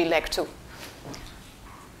 That would be leg 2.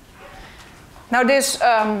 Now this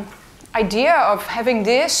idea of having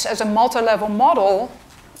this as a multi-level model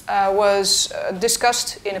was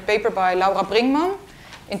discussed in a paper by Laura Brinkman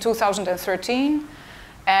in 2013.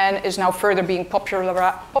 And is now further being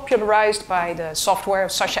popularized by the software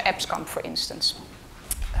of Sascha Epskamp, for instance.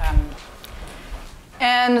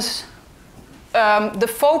 The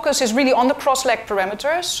focus is really on the cross-leg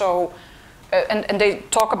parameters. So, and they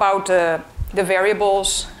talk about the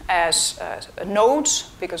variables as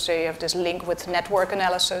nodes, because they have this link with network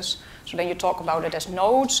analysis. So then you talk about it as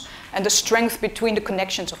nodes, and the strength between the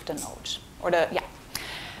connections of the nodes.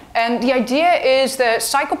 And the idea is that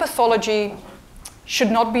psychopathology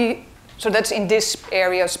should not be, so that's in this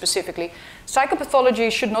area specifically,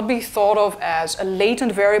 psychopathology should not be thought of as a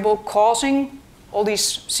latent variable causing all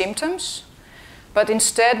these symptoms, but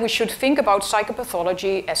instead we should think about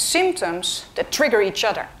psychopathology as symptoms that trigger each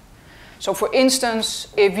other. So for instance,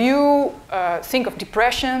 if you think of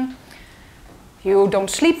depression, you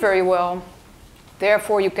don't sleep very well,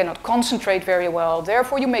 therefore you cannot concentrate very well,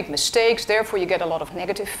 therefore you make mistakes, therefore you get a lot of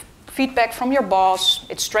negative feedback from your boss,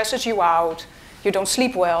 it stresses you out, you don't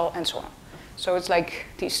sleep well, and so on. So it's like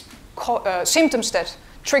these symptoms that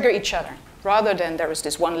trigger each other, rather than there is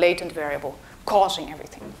this one latent variable causing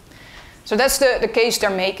everything. So that's the case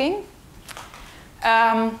they're making.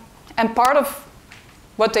 And part of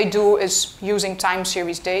what they do is using time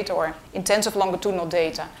series data or intensive longitudinal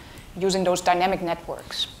data, using those dynamic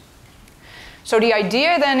networks. So the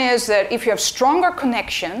idea then is that if you have stronger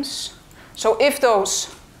connections, so if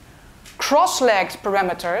those cross-legged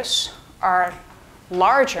parameters are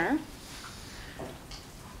larger,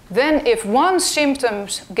 then if one symptom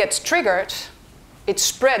gets triggered, it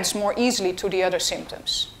spreads more easily to the other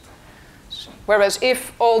symptoms. Whereas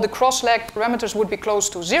if all the cross-legged parameters would be close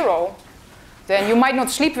to 0, then you might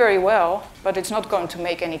not sleep very well, but it's not going to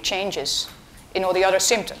make any changes in all the other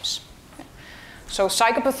symptoms. So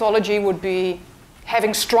psychopathology would be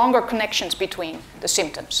having stronger connections between the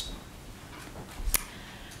symptoms.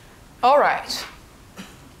 All right,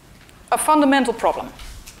 a fundamental problem.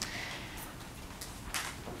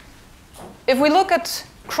 If we look at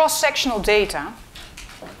cross-sectional data,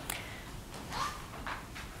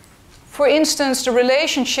 for instance, the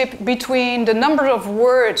relationship between the number of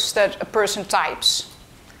words that a person types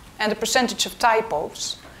and the percentage of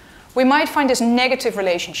typos, we might find this negative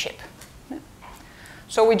relationship.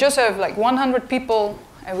 So we just have like 100 people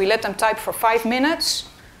and we let them type for 5 minutes.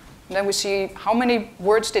 And then we see how many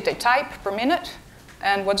words did they type per minute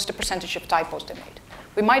and what's the percentage of typos they made.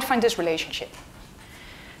 We might find this relationship.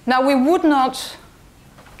 Now we would not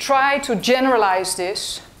try to generalize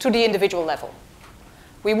this to the individual level.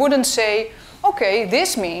 We wouldn't say, okay,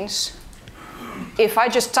 this means if I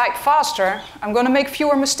just type faster, I'm going to make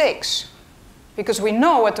fewer mistakes. Because we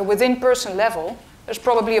know at the within-person level, there's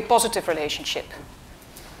probably a positive relationship.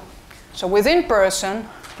 So within person,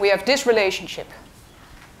 we have this relationship.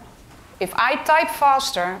 If I type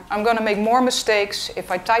faster, I'm going to make more mistakes.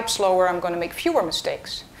 If I type slower, I'm going to make fewer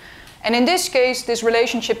mistakes. And in this case, this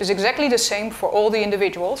relationship is exactly the same for all the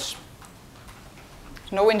individuals.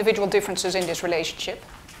 There's no individual differences in this relationship.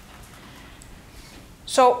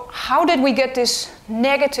 So how did we get this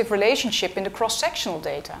negative relationship in the cross-sectional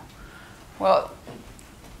data? Well,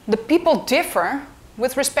 the people differ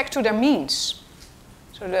with respect to their means.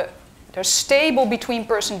 So they're stable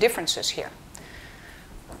between-person differences here.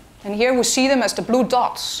 And here we see them as the blue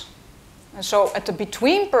dots. And so at the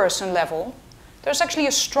between-person level, there's actually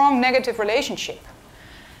a strong negative relationship.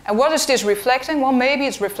 And what is this reflecting? Well, maybe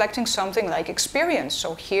it's reflecting something like experience.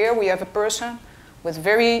 So here we have a person with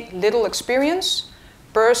very little experience,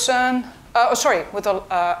 with a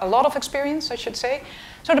lot of experience, I should say.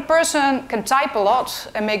 So the person can type a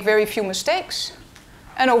lot and make very few mistakes.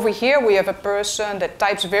 And over here we have a person that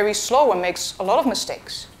types very slow and makes a lot of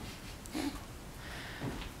mistakes.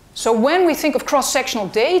 So when we think of cross-sectional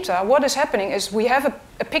data, what is happening is we have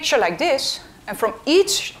a picture like this, and from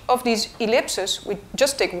each of these ellipses, we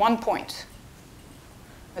just take 1 point.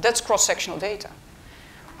 But that's cross-sectional data.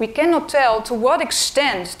 We cannot tell to what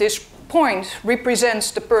extent this point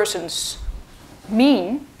represents the person's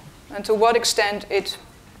mean, and to what extent it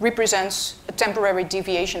represents a temporary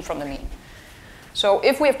deviation from the mean. So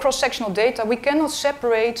if we have cross-sectional data, we cannot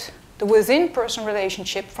separate the within-person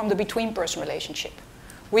relationship from the between-person relationship.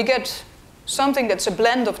 We get something that's a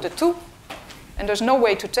blend of the two, and there's no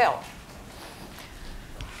way to tell.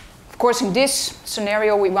 Of course, in this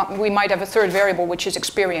scenario, we might have a third variable, which is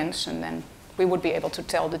experience, and then we would be able to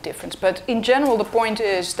tell the difference. But in general, the point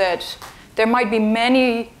is that there might be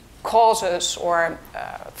many causes or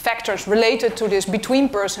factors related to this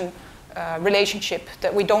between-person relationship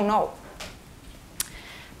that we don't know.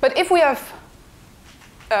 But if we have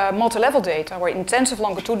multi-level data or intensive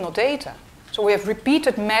longitudinal data, so we have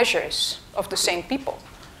repeated measures of the same people,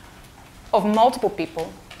 of multiple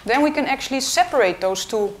people, then we can actually separate those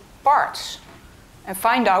two parts and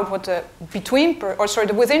find out what the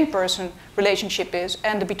within-person relationship is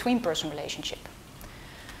and the between-person relationship.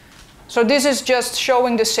 So this is just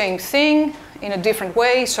showing the same thing in a different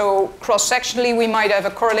way. So cross-sectionally, we might have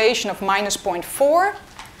a correlation of -0.4,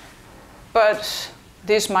 but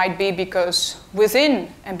this might be because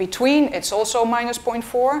within and between, it's also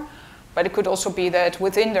 -0.4, but it could also be that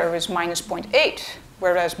within there is -0.8,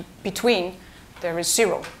 whereas between there is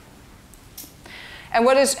 0. And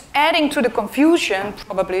what is adding to the confusion,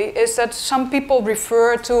 probably, is that some people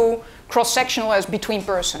refer to cross-sectional as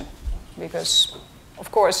between-person, because, of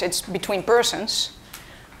course, it's between persons.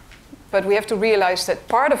 But we have to realize that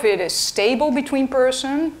part of it is stable between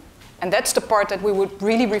person, And that's the part that we would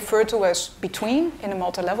really refer to as between in the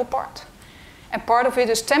multi-level part. And part of it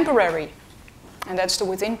is temporary, and that's the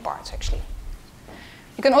within part, actually.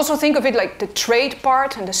 You can also think of it like the trait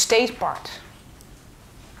part and the state part.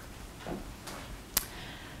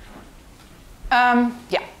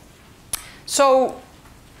 Yeah. So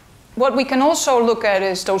what we can also look at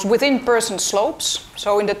is those within-person slopes.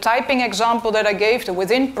 So in the typing example that I gave, the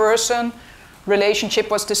within-person relationship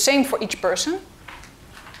was the same for each person.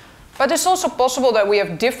 But it's also possible that we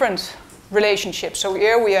have different relationships. So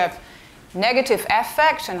here we have negative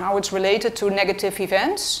affect and how it's related to negative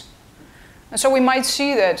events. And so we might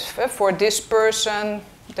see that for this person,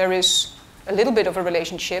 there is a little bit of a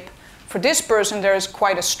relationship. For this person, there is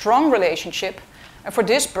quite a strong relationship. And for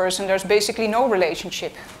this person, there's basically no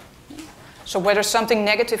relationship. So whether something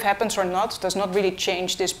negative happens or not does not really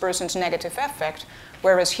change this person's negative affect.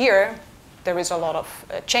 Whereas here, there is a lot of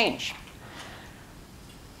change.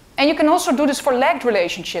 And you can also do this for lagged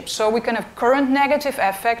relationships. So we can have current negative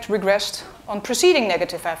affect regressed on preceding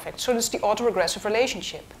negative affect. So this is the autoregressive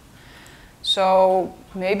relationship. So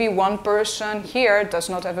maybe one person here does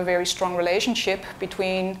not have a very strong relationship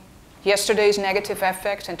between yesterday's negative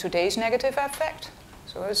affect and today's negative affect.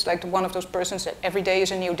 So it's like one of those persons that every day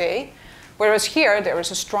is a new day. Whereas here, there is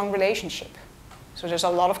a strong relationship. So there's a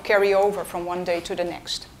lot of carryover from one day to the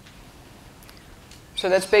next. So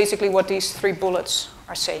that's basically what these 3 bullets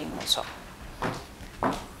are saying also.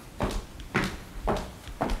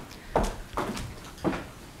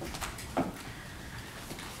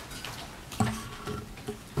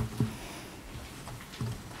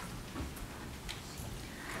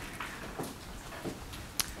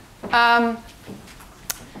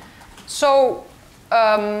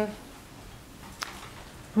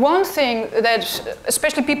 One thing that,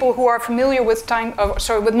 especially people who are familiar with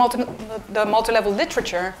the multi-level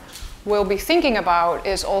literature, will be thinking about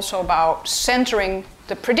is also about centering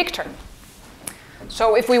the predictor.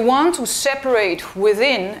 So if we want to separate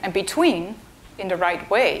within and between in the right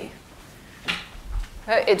way,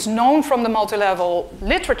 it's known from the multi-level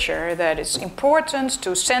literature that it's important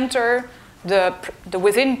to center the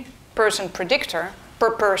within-person predictor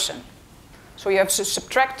per person. So you have to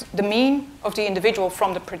subtract the mean of the individual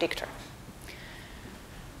from the predictor.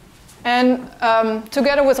 And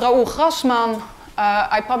together with Raoul Grassmann,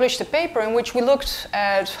 I published a paper in which we looked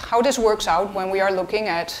at how this works out when we are looking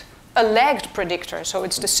at a lagged predictor. So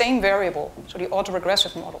it's the same variable, so the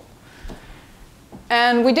autoregressive model.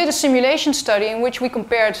 And we did a simulation study in which we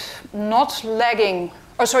compared not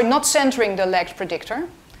centering the lagged predictor,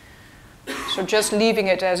 so just leaving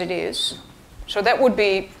it as it is. So that would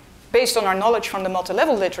be, based on our knowledge from the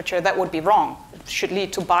multi-level literature, that would be wrong. It should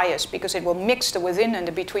lead to bias because it will mix the within and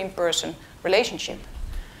the between-person relationship.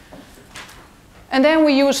 And then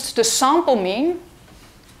we used the sample mean,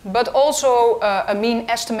 but also a mean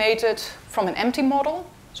estimated from an empty model.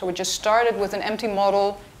 So we just started with an empty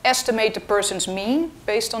model, estimate the person's mean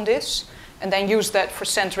based on this, and then use that for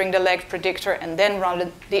centering the lagged predictor, and then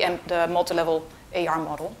run the multi-level AR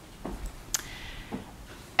model.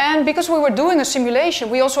 And because we were doing a simulation,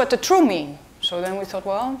 we also had the true mean. So then we thought,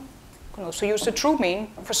 well, we can also use the true mean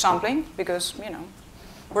for sampling because,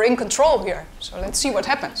 we're in control here. So let's see what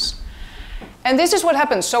happens. And this is what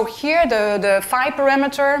happens. So here the phi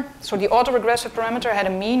parameter, so the autoregressive parameter, had a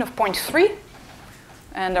mean of 0.3.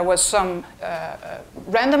 And there was some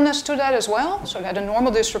randomness to that as well. So it had a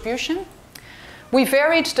normal distribution. We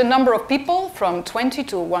varied the number of people from 20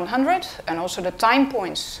 to 100, and also the time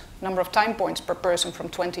points, number of time points per person from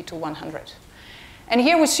 20 to 100. And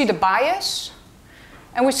here we see the bias.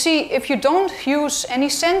 And we see if you don't use any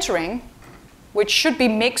centering, which should be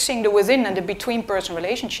mixing the within and the between-person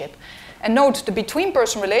relationship. And note, the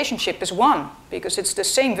between-person relationship is 1, because it's the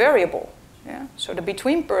same variable. Yeah? So the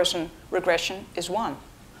between-person regression is 1.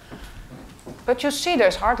 But you see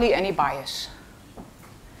there's hardly any bias.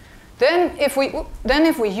 Then if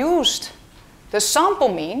we used the sample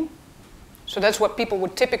mean, so that's what people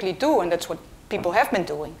would typically do, and that's what people have been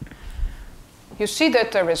doing, you see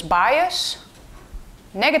that there is bias,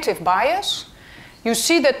 negative bias. You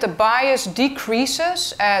see that the bias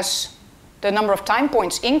decreases as the number of time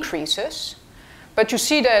points increases, but you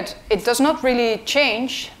see that it does not really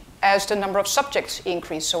change as the number of subjects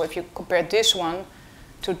increase. So if you compare this one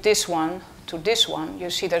to this one to this one, you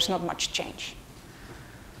see there's not much change.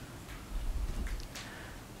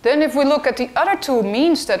 Then if we look at the other 2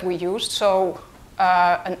 means that we used, so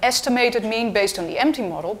an estimated mean based on the empty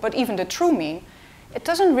model, but even the true mean, it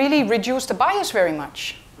doesn't really reduce the bias very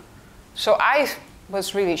much. So I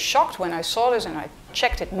was really shocked when I saw this, and I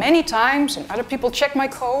checked it many times, and other people checked my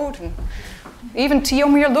code, and even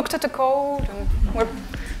Tiomir looked at the code, and we're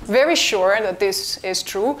very sure that this is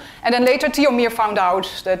true. And then later Thiomir found out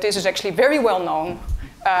that this is actually very well known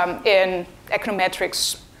in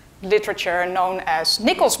econometrics literature known as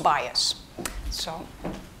Nichols bias. So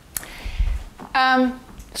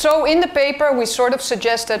in the paper, we sort of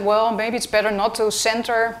suggested, well, maybe it's better not to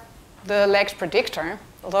center the lagged predictor,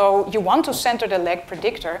 although you want to center the lagged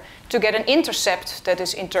predictor to get an intercept that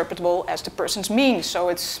is interpretable as the person's mean.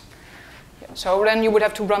 So then you would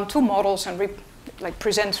have to run two models and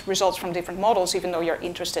present results from different models, even though you're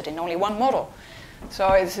interested in only one model.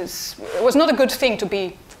 So it was not a good thing to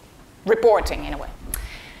be reporting in a way.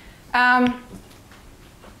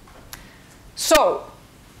 So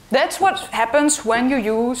that's what happens when you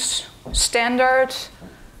use standard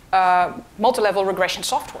multi-level regression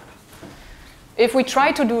software. If we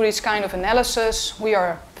try to do this kind of analysis, we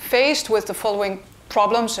are faced with the following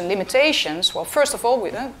problems and limitations. Well, first of all,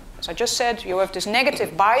 as I just said, you have this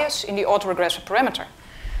negative bias in the autoregressive parameter.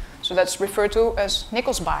 So that's referred to as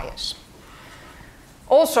Nichols bias.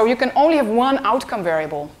 Also, you can only have one outcome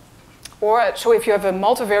variable. So if you have a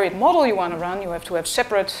multivariate model you want to run, you have to have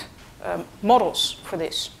separate models for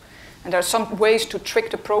this. And there are some ways to trick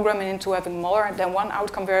the program into having more than one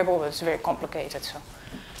outcome variable, but it's very complicated.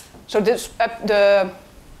 So the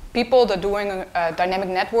people that are doing dynamic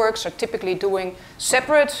networks are typically doing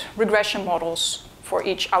separate regression models for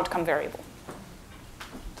each outcome variable.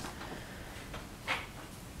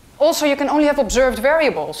 Also, you can only have observed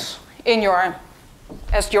variables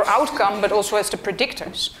as your outcome, but also as the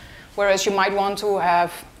predictors. Whereas you might want to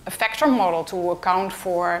have a factor model to account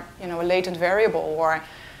for a latent variable, or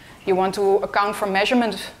you want to account for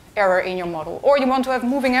measurement error in your model, or you want to have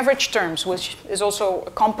moving average terms, which is also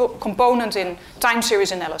a component in time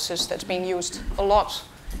series analysis that's being used a lot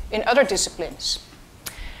in other disciplines.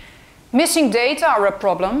 Missing data are a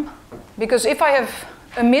problem, because if I have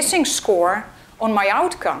a missing score on my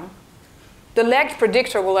outcome, the lagged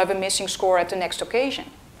predictor will have a missing score at the next occasion.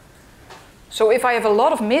 So if I have a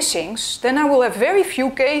lot of missings, then I will have very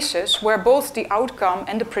few cases where both the outcome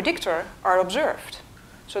and the predictor are observed.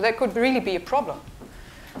 So that could really be a problem.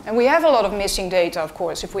 And we have a lot of missing data, of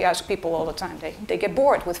course, if we ask people all the time. They get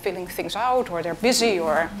bored with filling things out, or they're busy,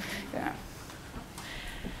 or... Yeah.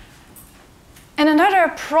 And another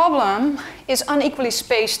problem is unequally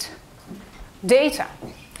spaced data.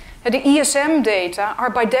 The DSEM data are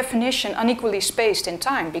by definition unequally spaced in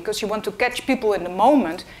time, because you want to catch people in the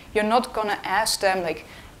moment. You're not going to ask them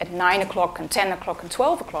at 9 o'clock and 10 o'clock and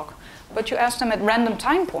 12 o'clock, but you ask them at random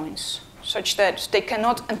time points, such that they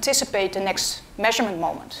cannot anticipate the next measurement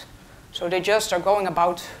moment. So they just are going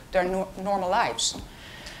about their normal lives.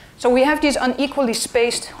 So we have these unequally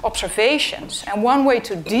spaced observations, and one way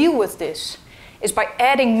to deal with this is by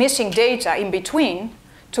adding missing data in between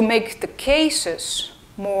to make the cases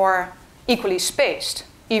more equally spaced,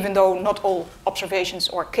 even though not all observations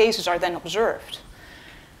or cases are then observed.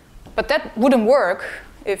 But that wouldn't work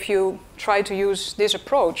if you try to use this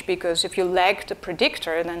approach, because if you lag the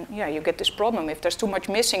predictor, then you get this problem. If there's too much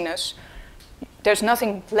missingness, there's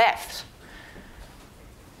nothing left.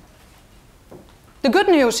 The good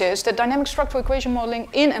news is that dynamic structural equation modeling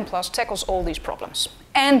in Mplus tackles all these problems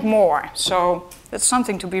and more. So that's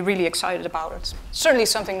something to be really excited about. It's certainly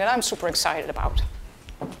something that I'm super excited about.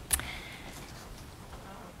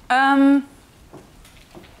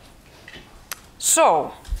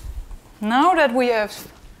 So now that we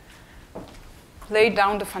have laid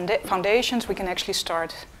down the foundations, we can actually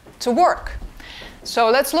start to work. So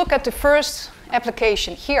let's look at the first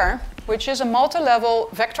application here, which is a multi-level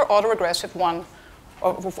vector autoregressive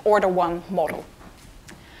of order 1 model.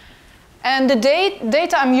 And the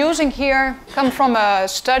data I'm using here come from a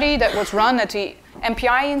study that was run at the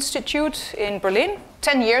MPI Institute in Berlin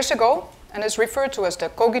 10 years ago, and is referred to as the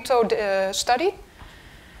Cogito study.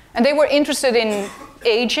 And they were interested in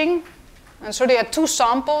aging, and so they had 2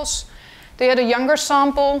 samples. They had a younger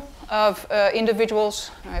sample of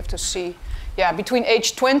individuals, I have to see, between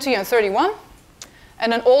age 20 and 31,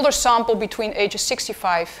 and an older sample between ages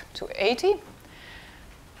 65 to 80.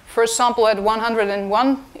 First sample had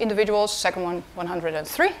 101 individuals, second one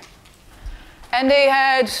 103. And they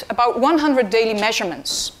had about 100 daily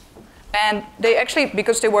measurements. And they actually,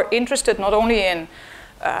 because they were interested not only in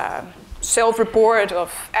self-report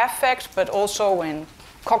of affect, but also in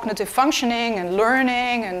cognitive functioning and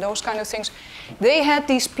learning and those kind of things, they had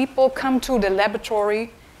these people come to the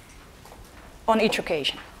laboratory on each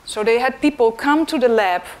occasion. So they had people come to the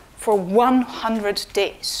lab for 100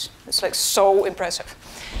 days. It's so impressive.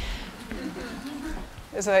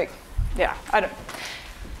 It's I don't.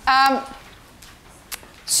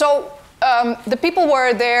 So the people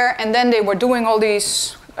were there, and then they were doing all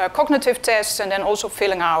these cognitive tests and then also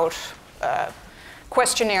filling out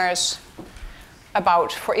questionnaires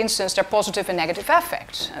about, for instance, their positive and negative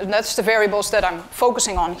affect. And that's the variables that I'm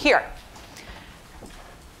focusing on here.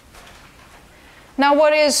 Now,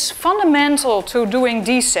 what is fundamental to doing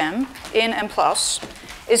DSEM in Mplus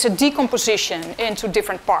is a decomposition into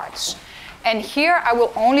different parts. And here I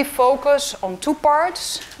will only focus on 2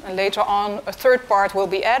 parts, and later on a 3rd part will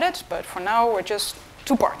be added, but for now we're just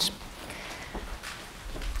 2 parts.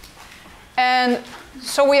 And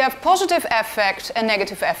so we have positive affect and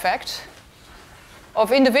negative affect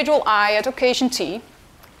of individual I at occasion t,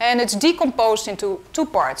 and it's decomposed into 2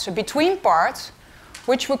 parts. A between part,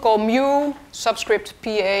 which we call mu subscript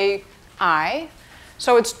PA I.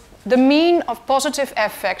 So it's the mean of positive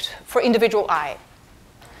affect for individual I.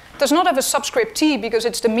 It does not have a subscript t because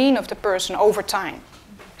it's the mean of the person over time.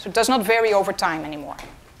 So it does not vary over time anymore.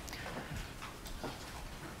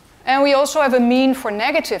 And we also have a mean for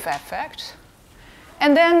negative affect.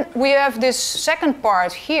 And then we have this second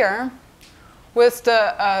part here with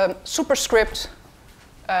the superscript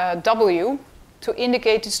W to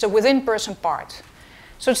indicate it's the within person part.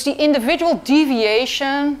 So it's the individual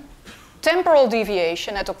deviation, temporal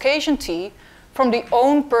deviation at occasion t from the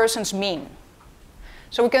own person's mean.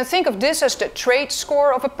 So we can think of this as the trait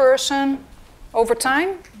score of a person over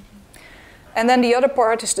time. And then the other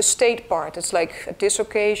part is the state part. It's like at this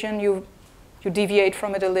occasion you deviate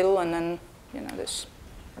from it a little, and then this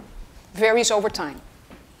varies over time.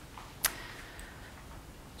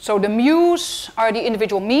 So the mu's are the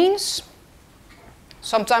individual means,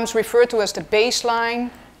 sometimes referred to as the baseline,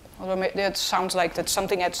 although that sounds like that's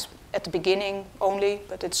something at the beginning only,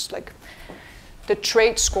 but it's like the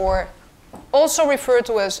trait score, also referred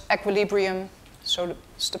to as equilibrium, so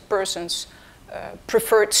it's the person's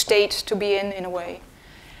preferred state to be in a way.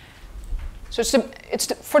 So it's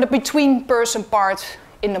for the between person part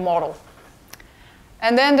in the model.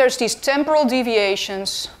 And then there's these temporal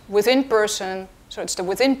deviations within person, so it's the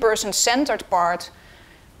within person centered part.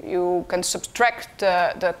 You can subtract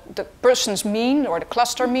the person's mean or the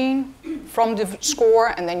cluster mean from the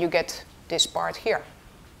score, and then you get this part here.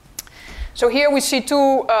 So here we see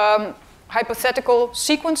 2 hypothetical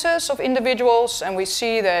sequences of individuals, and we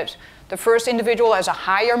see that the first individual has a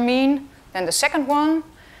higher mean than the second one,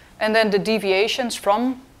 and then the deviations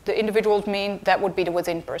from the individual's mean, that would be the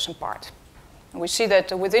within person part. And we see that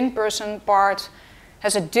the within person part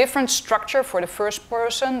has a different structure for the first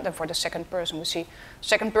person than for the second person. We see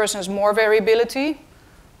second person has more variability,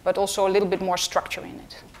 but also a little bit more structure in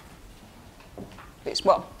it.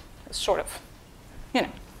 Well, it's sort of,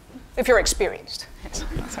 if you're experienced.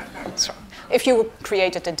 Sorry. If you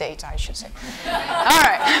created the data, I should say. All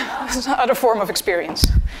right, it's another form of experience.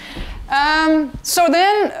 So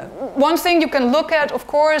then, one thing you can look at, of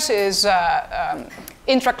course, is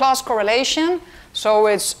intra-class correlation. So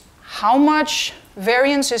it's how much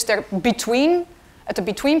variance is there at the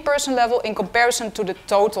between person level in comparison to the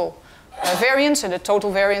total variance, and the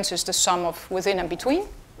total variance is the sum of within and between.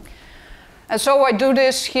 And so I do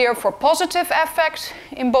this here for positive affect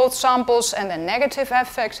in both samples and then negative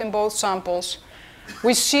affect in both samples.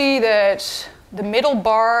 We see that the middle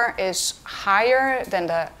bar is higher than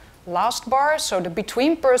the last bar, so the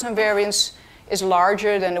between person variance is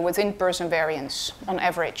larger than the within person variance on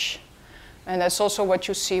average. And that's also what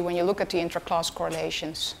you see when you look at the intra-class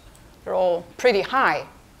correlations. They're all pretty high.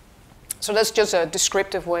 So that's just a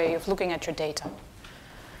descriptive way of looking at your data.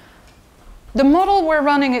 The model we're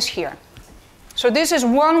running is here. So this is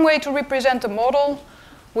one way to represent the model.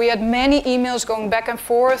 We had many emails going back and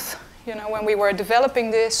forth, when we were developing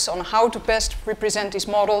this on how to best represent these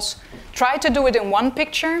models. Try to do it in one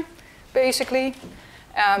picture, basically,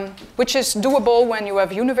 which is doable when you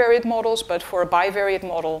have univariate models, but for a bivariate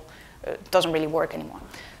model, it doesn't really work anymore.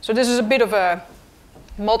 So this is a bit of a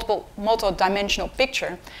multi-dimensional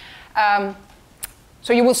picture.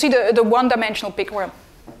 So you will see the one-dimensional picture. Well,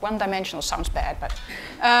 one-dimensional sounds bad, but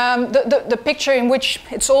the picture in which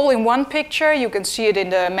it's all in one picture. You can see it in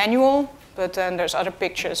the manual, but then there's other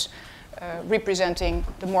pictures representing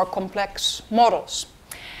the more complex models.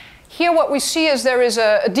 Here what we see is there is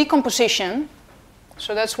a decomposition.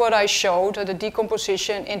 So that's what I showed, the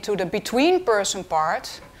decomposition into the between person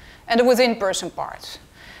part and the within person part.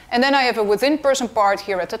 And then I have a within person part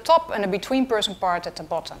here at the top and a between person part at the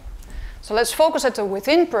bottom. So let's focus at the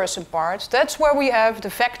within person part. That's where we have the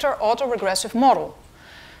vector autoregressive model.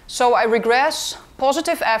 So I regress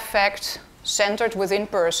positive affect centered within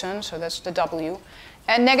person, so that's the W,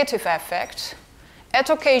 and negative affect at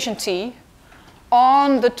occasion t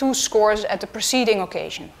on the 2 scores at the preceding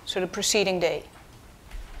occasion, so the preceding day.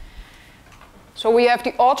 So we have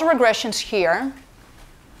the autoregressions here.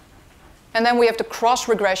 And then we have the cross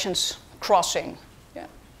regressions crossing. Yeah.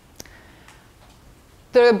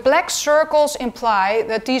 The black circles imply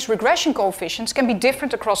that these regression coefficients can be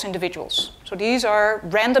different across individuals. So these are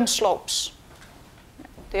random slopes.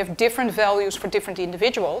 They have different values for different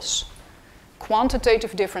individuals,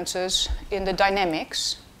 quantitative differences in the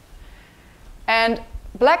dynamics. And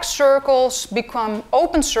black circles become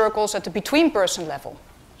open circles at the between-person level.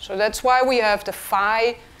 So that's why we have the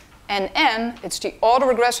phi and n. It's the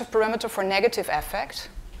autoregressive parameter for negative affect.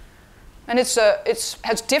 And it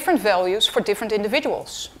has different values for different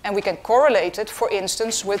individuals. And we can correlate it, for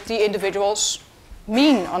instance, with the individual's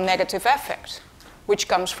mean on negative affect, which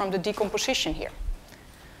comes from the decomposition here.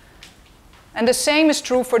 And the same is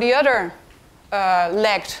true for the other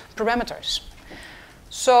lagged parameters.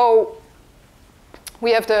 So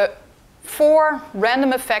we have the 4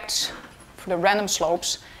 random effects for the random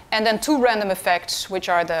slopes, and then 2 random effects, which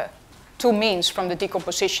are the 2 means from the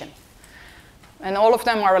decomposition. And all of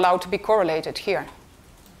them are allowed to be correlated here.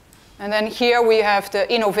 And then here we have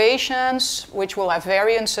the innovations, which will have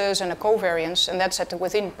variances and a covariance, and that's at the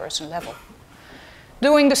within-person level.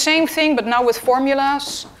 Doing the same thing, but now with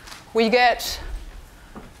formulas, we get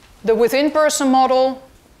the within-person model,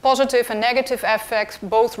 positive and negative affect,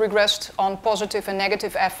 both regressed on positive and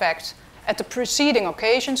negative affect at the preceding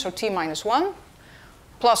occasion, so t minus 1,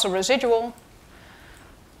 plus a residual.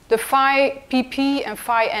 The phi pp and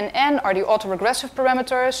phi nn are the autoregressive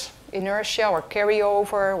parameters, inertia or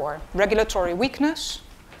carryover or regulatory weakness.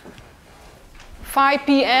 Phi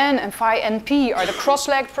pn and phi np are the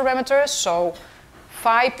cross-legged parameters, so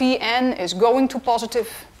phi pn is going to positive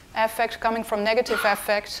affect coming from negative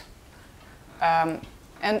affect.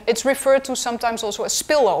 And it's referred to sometimes also as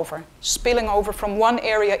spillover, spilling over from one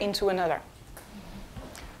area into another.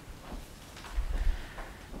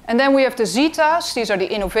 And then we have the zetas. These are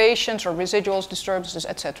the innovations or residuals, disturbances,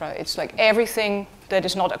 etc. It's like everything that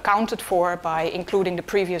is not accounted for by including the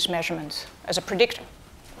previous measurement as a predictor.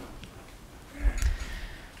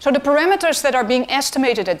 So the parameters that are being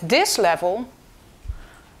estimated at this level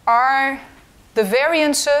are the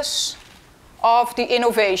variances of the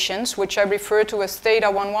innovations, which I refer to as theta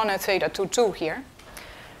 11 and theta 22 here,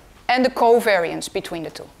 and the covariance between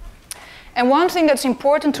the two. And one thing that's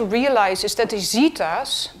important to realize is that the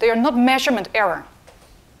zetas, they are not measurement error.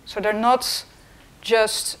 So they're not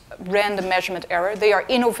just random measurement error. They are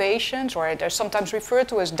innovations, or they're sometimes referred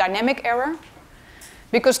to as dynamic error,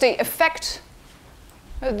 because they affect,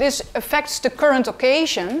 this affects the current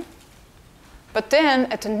occasion, but then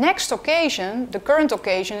at the next occasion, the current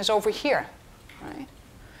occasion is over here, right?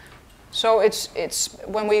 So it's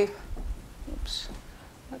when we, oops,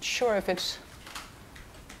 not sure if it's,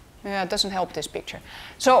 yeah, it doesn't help this picture.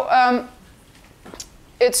 So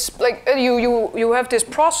it's like you have this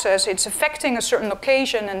process, it's affecting a certain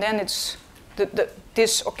occasion, and then it's,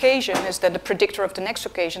 this occasion is then the predictor of the next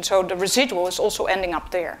occasion, so the residual is also ending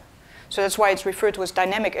up there. So that's why it's referred to as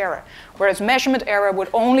dynamic error, whereas measurement error would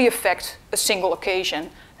only affect a single occasion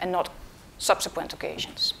and not subsequent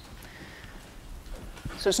occasions.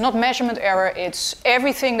 So it's not measurement error, it's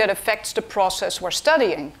everything that affects the process we're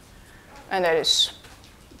studying, and that is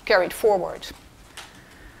carried forward.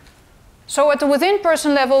 So at the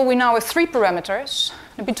within-person level, we now have 3 parameters.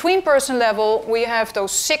 The between-person level, we have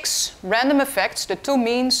those 6 random effects, the 2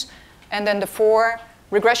 means, and then the 4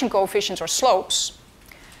 regression coefficients or slopes.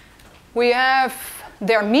 We have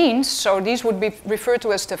their means, so these would be referred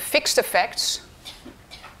to as the fixed effects,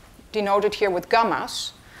 denoted here with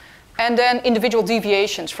gammas, and then individual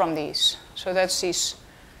deviations from these. So that's these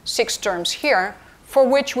 6 terms here, for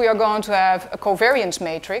which we are going to have a covariance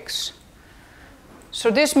matrix.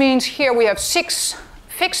 So this means here we have 6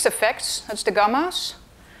 fixed effects, that's the gammas.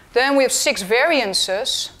 Then we have 6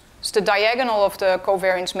 variances, it's the diagonal of the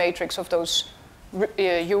covariance matrix of those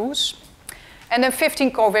U's. And then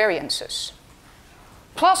 15 covariances,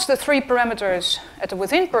 plus the 3 parameters at the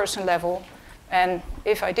within-person level. And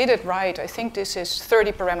if I did it right, I think this is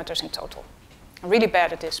 30 parameters in total. I'm really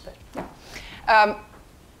bad at this, but yeah.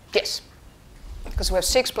 Yes, because we have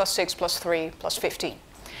 6 plus 6 plus 3 plus 15.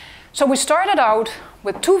 So we started out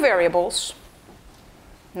with 2 variables.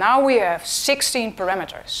 Now we have 16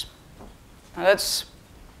 parameters. Now that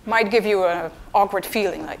might give you an awkward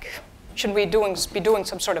feeling, like, should we be doing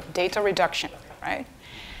some sort of data reduction, right?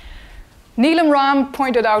 Neelam Ram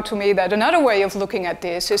pointed out to me that another way of looking at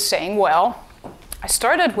this is saying, well, I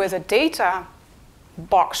started with a data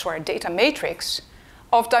box or a data matrix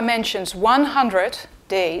of dimensions 100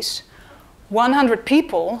 days, 100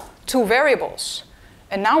 people, 2 variables.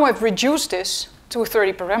 And now I've reduced this to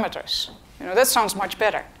 30 parameters. You know, that sounds much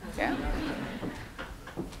better. Yeah?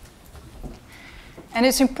 And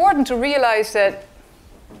it's important to realize that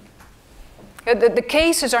the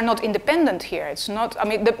cases are not independent here. It's not, I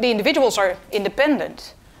mean, the individuals are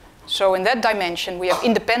independent. So in that dimension, we have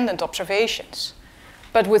independent observations.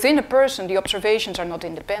 But within a person, the observations are not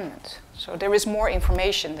independent. So there is more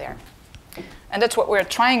information there. And that's what we're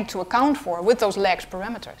trying to account for with those lagged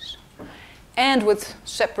parameters and with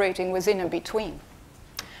separating within and between.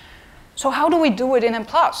 So how do we do it in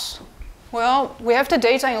Mplus? Well, we have the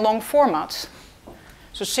data in long format.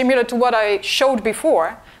 So similar to what I showed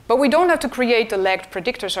before, but we don't have to create the lagged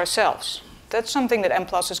predictors ourselves. That's something that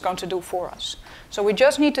Mplus is going to do for us. So we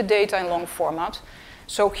just need the data in long format.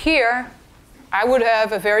 So here, I would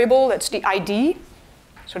have a variable that's the ID,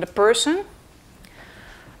 so the person.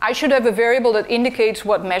 I should have a variable that indicates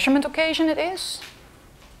what measurement occasion it is.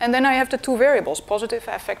 And then I have the two variables, positive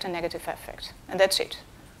affect and negative affect. And that's it.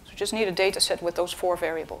 So just need a data set with those 4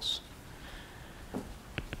 variables.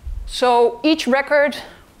 So each record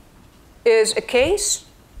is a case,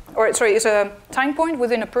 or sorry, is a time point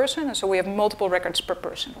within a person. And so we have multiple records per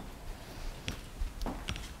person.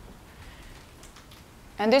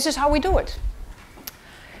 And this is how we do it.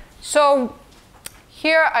 So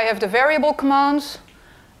here I have the variable command.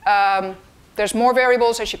 There's more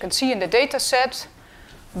variables, as you can see in the data set.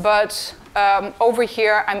 But over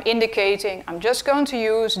here, I'm indicating I'm just going to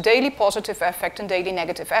use daily positive affect and daily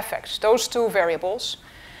negative affect, those 2 variables.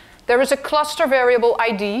 There is a cluster variable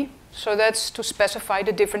ID, so that's to specify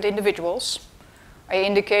the different individuals. I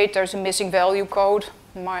indicate there's a missing value code,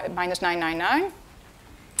 -999.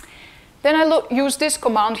 Then I use this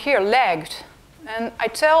command here, lagged. And I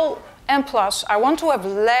tell Mplus, I want to have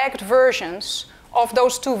lagged versions of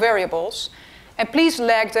those 2 variables, and please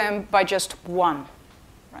lag them by just 1.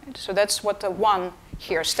 Right? So that's what the 1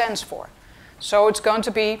 here stands for. So it's going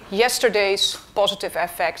to be yesterday's positive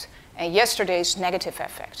affect and yesterday's negative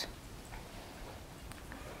affect.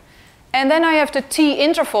 And then I have the t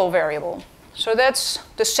interval variable. So that's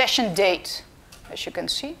the session date, as you can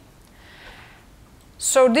see.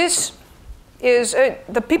 So this is,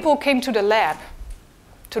 the people came to the lab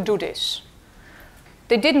to do this.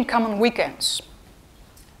 They didn't come on weekends.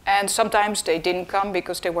 And sometimes they didn't come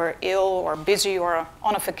because they were ill or busy or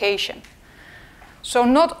on a vacation. So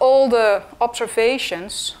not all the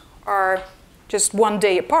observations are just 1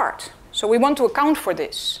 day apart. So we want to account for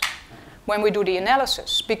this when we do the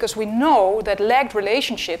analysis, because we know that lagged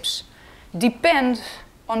relationships depend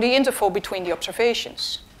on the interval between the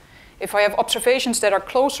observations. If I have observations that are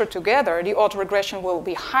closer together, the autoregression will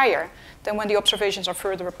be higher than when the observations are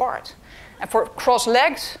further apart. And for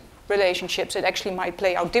cross-lagged relationships, it actually might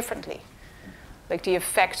play out differently. Like the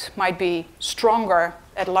effect might be stronger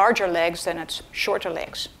at larger legs than at shorter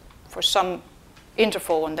legs for some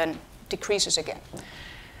interval and then decreases again.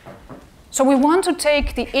 So we want to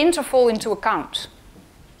take the interval into account.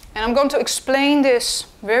 And I'm going to explain this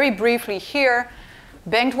very briefly here.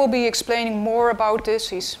 Bengt will be explaining more about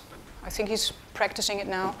this. I think he's practicing it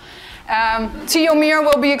now. Theomir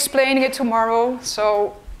will be explaining it tomorrow.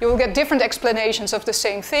 So you will get different explanations of the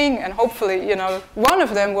same thing, and hopefully, you know, one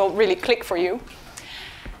of them will really click for you.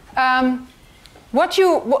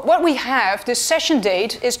 What we have, this session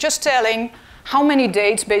date, is just telling how many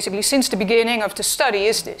dates, basically, since the beginning of the study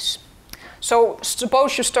is this. So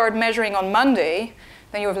suppose you start measuring on Monday,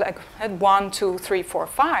 then you have like 1, 2, 3, 4,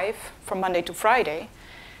 5 from Monday to Friday.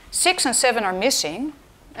 6 and 7 are missing,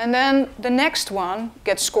 and then the next one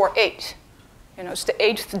gets score 8. You know, it's the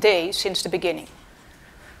 8th day since the beginning.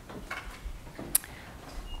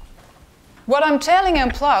 What I'm telling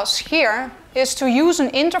Mplus here is to use an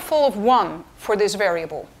interval of 1 for this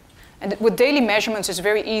variable. And with daily measurements, it's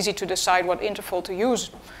very easy to decide what interval to use.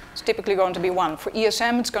 It's typically going to be 1. For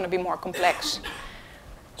ESM, it's going to be more complex.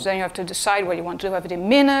 So then you have to decide whether you want to have it in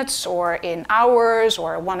minutes or in hours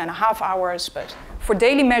or 1.5 hours. But for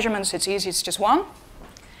daily measurements, it's easy. It's just 1.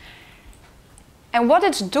 And what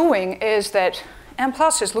it's doing is that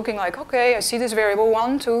Mplus is looking like, OK, I see this variable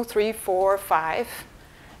 1, 2, 3, 4, 5,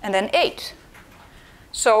 and then 8.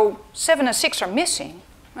 So 7 and 6 are missing.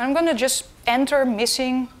 And I'm going to just enter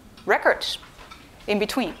missing records in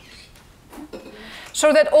between,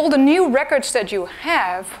 so that all the new records that you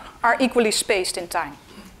have are equally spaced in time.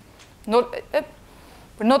 We're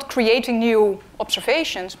not creating new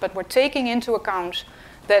observations, but we're taking into account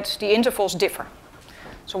that the intervals differ.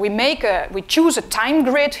 So we choose a time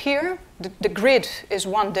grid here. The grid is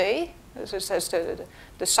 1 day. This is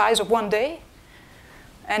the size of 1 day.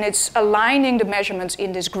 And it's aligning the measurements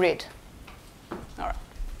in this grid. All right.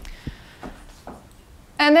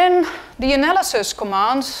 And then the analysis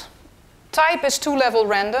command, type is 2-level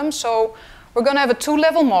random. So We're going to have a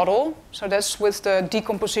two-level model. So that's with the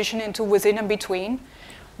decomposition into within and between.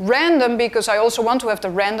 Random, because I also want to have the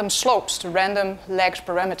random slopes, the random lagged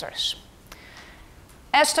parameters.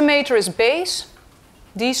 Estimator is Bayes.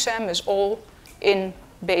 DSEM is all in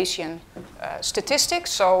Bayesian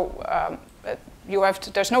statistics. So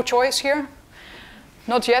there's no choice here.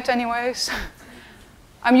 Not yet, anyways.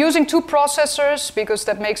 I'm using two processors because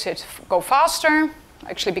that makes it go faster.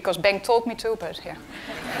 Actually, because Bengt told me to, but yeah.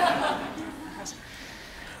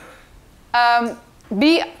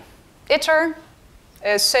 B iter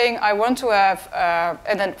is saying I want to have,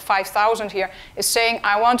 and then 5,000 here, is saying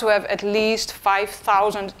I want to have at least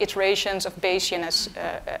 5,000 iterations of Bayesian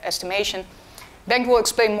estimation. Bengt will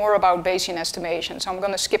explain more about Bayesian estimation, so I'm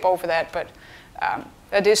going to skip over that, but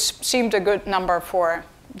this seemed a good number for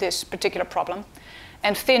this particular problem.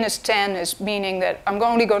 And thin is 10 is meaning that I'm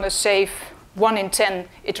only going to save 1 in 10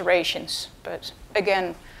 iterations. But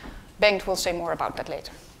again, Bengt will say more about that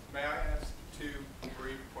later. May I ask two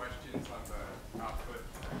brief questions on the output?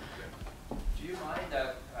 Do you mind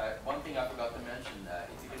that one thing I forgot to mention,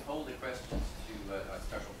 if you can hold the questions to a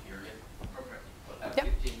special period? Okay. We'll have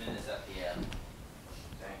 15 minutes at the end.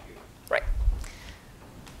 Thank you. Right.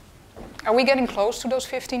 Are we getting close to those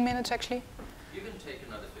 15 minutes, actually? You can take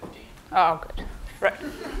another 15. Oh, good. Right.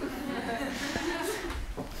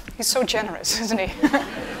 He's so generous, isn't he?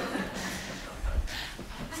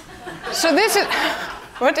 So this is...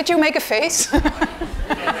 What, did you make a face?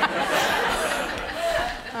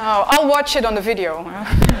 Oh, I'll watch it on the video.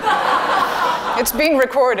 It's being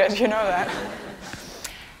recorded, you know that.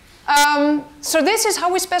 So this is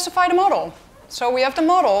how we specify the model. So we have the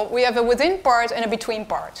model, we have a within part and a between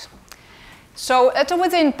part. So at the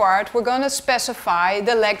within part, we're going to specify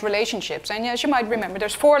the lagged relationships. And as you might remember,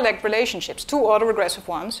 there's 4 lagged relationships, 2 autoregressive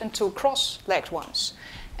ones and 2 cross-lagged ones.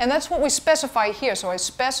 And that's what we specify here. So I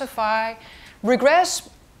specify regress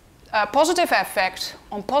positive affect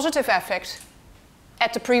on positive affect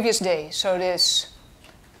at the previous day. So this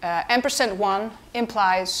 %1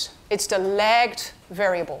 implies it's the lagged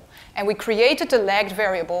variable. And we created the lagged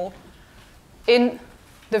variable in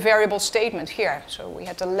the variable statement here. So we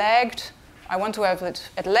had the lagged. I want to have it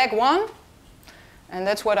at lag 1, and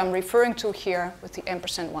that's what I'm referring to here with the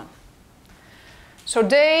 %1. So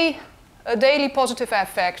a daily positive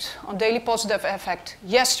affect on daily positive affect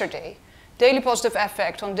yesterday, daily positive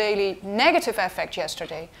affect on daily negative affect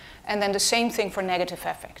yesterday, and then the same thing for negative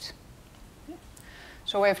affect.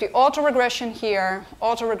 So we have the autoregression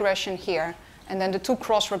here, and then the 2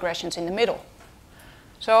 cross regressions in the middle.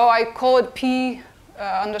 So I call it P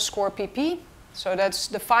underscore PP. So that's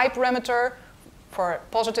the phi parameter for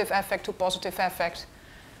positive affect to positive affect.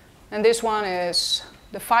 And this one is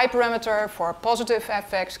the phi parameter for positive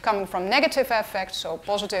affect coming from negative affect. So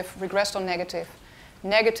positive regressed on negative,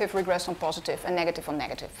 negative regressed on positive, and negative on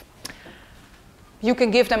negative. You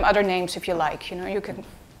can give them other names if you like. You know, you can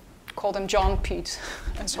call them John, Pete,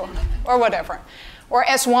 and so on, or whatever. Or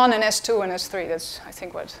S1 and S2 and S3. That's, I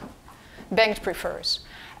think, what Bengt prefers.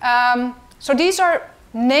 So these are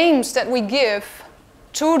names that we give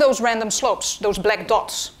to those random slopes, those black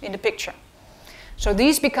dots in the picture. So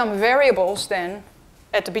these become variables then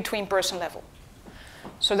at the between person level.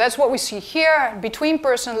 So that's what we see here. Between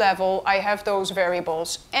person level, I have those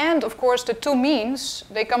variables. And of course, the 2 means,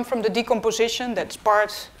 they come from the decomposition. That's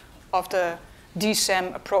part of the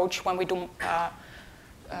DSEM approach when we do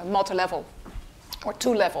multi-level or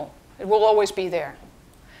 2-level. It will always be there.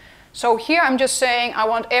 So here I'm just saying I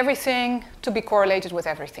want everything to be correlated with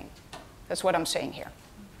everything. That's what I'm saying here.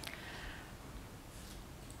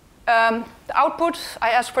 The output,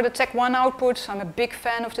 I asked for the TEC1 output. I'm a big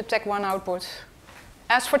fan of the TEC1 output.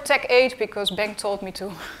 Asked for TEC8 because Bengt told me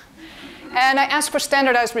to. And I asked for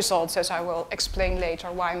standardized results, as I will explain later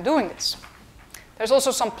why I'm doing this. There's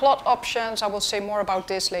also some plot options. I will say more about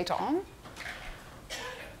this later on.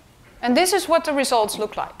 And this is what the results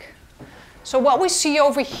look like. So what we see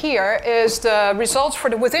over here is the results for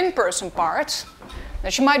the within-person part.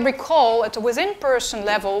 As you might recall, at the within-person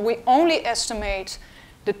level, we only estimate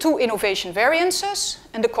the 2 innovation variances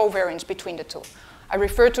and the covariance between the 2. I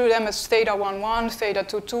refer to them as theta11,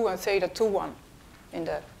 theta22, and theta21 in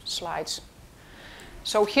the slides.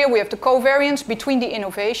 So here we have the covariance between the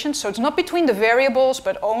innovations. So it's not between the variables,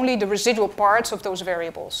 but only the residual parts of those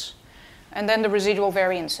variables. And then the residual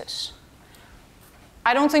variances.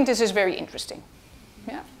 I don't think this is very interesting.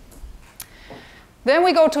 Yeah. Then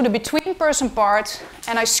we go to the between person part,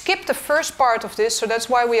 and I skipped the first part of this, so that's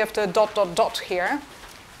why we have the ... here.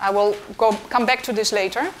 I will come back to this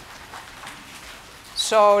later.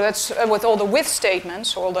 So that's with all the with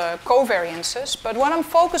statements, all the covariances. But what I'm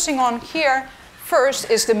focusing on here first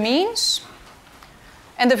is the means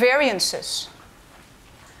and the variances.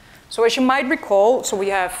 So as you might recall, so we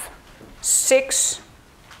have 6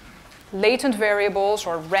 latent variables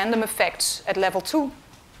or random effects at level 2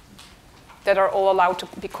 that are all allowed to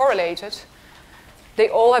be correlated. They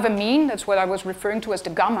all have a mean. That's what I was referring to as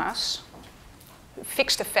the gammas,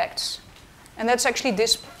 fixed effects. And that's actually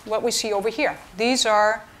what we see over here. These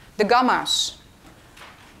are the gammas,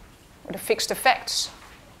 or the fixed effects.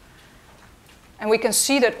 And we can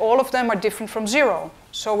see that all of them are different from 0.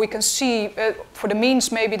 So we can see, for the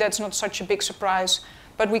means, maybe that's not such a big surprise,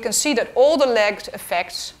 but we can see that all the lagged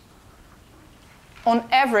effects, on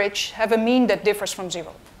average, have a mean that differs from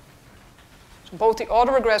 0. So both the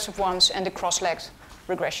autoregressive ones and the cross-lagged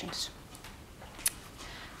regressions.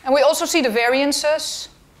 And we also see the variances.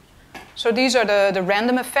 So these are the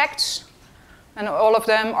random effects, and all of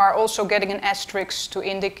them are also getting an asterisk to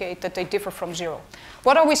indicate that they differ from 0.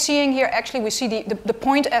 What are we seeing here? Actually, we see the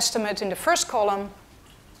point estimate in the first column.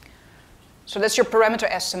 So that's your parameter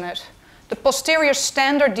estimate. The posterior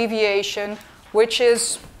standard deviation, which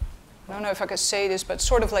is, I don't know if I can say this, but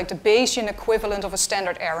sort of like the Bayesian equivalent of a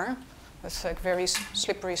standard error. That's like very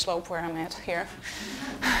slippery slope where I'm at here.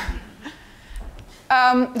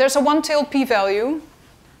 There's a one-tailed p-value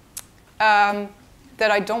that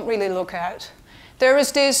I don't really look at. There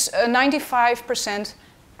is this 95%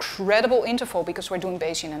 credible interval, because we're doing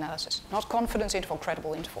Bayesian analysis. Not confidence interval,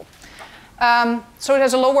 credible interval. So it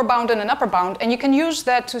has a lower bound and an upper bound, and you can use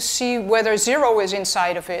that to see whether 0 is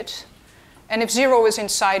inside of it. And if 0 is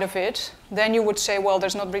inside of it, then you would say, well,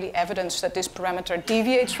 there's not really evidence that this parameter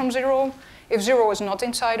deviates from 0. If 0 is not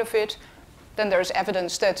inside of it, then there's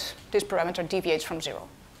evidence that this parameter deviates from 0.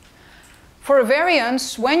 For a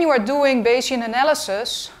variance, when you are doing Bayesian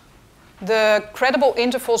analysis, the credible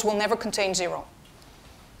intervals will never contain 0,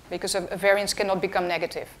 because a variance cannot become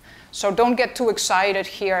negative. So don't get too excited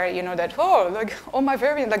here, you know, that, oh, like, all my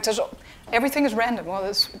variance, like, everything is random. Well,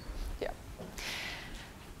 that's, yeah.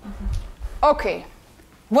 Okay,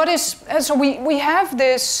 so we have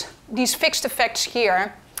these fixed effects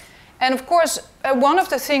here. And of course, one of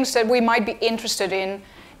the things that we might be interested in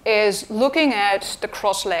is looking at the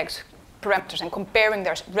cross-legged parameters and comparing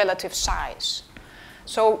their relative size.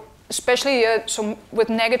 So especially so with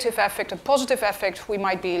negative affect and positive affect, we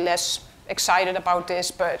might be less excited about this,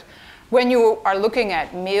 but when you are looking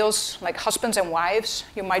at males, like husbands and wives,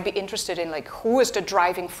 you might be interested in like who is the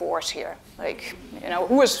driving force here? Like, you know,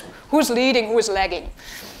 who's leading, who is lagging?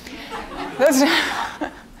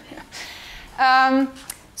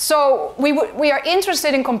 So we are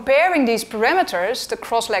interested in comparing these parameters, the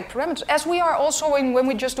cross-leg parameters, as we are also when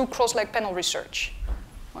we just do cross-leg panel research.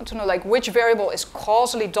 I want to know like which variable is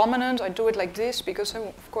causally dominant. I do it like this because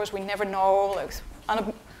of course we never know like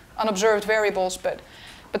unobserved variables, but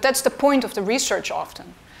that's the point of the research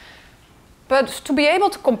often. But to be able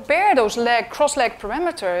to compare those cross-leg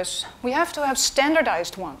parameters, we have to have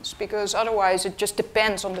standardized ones, because otherwise it just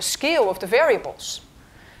depends on the scale of the variables.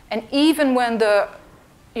 And even when the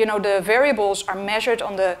variables are measured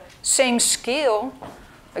on the same scale,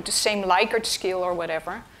 like the same Likert scale or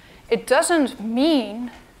whatever, it doesn't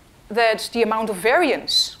mean that the amount of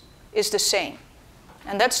variance is the same.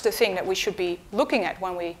 And that's the thing that we should be looking at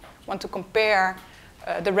when we want to compare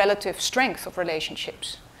the relative strength of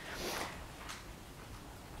relationships.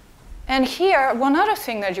 And here, one other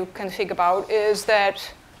thing that you can think about is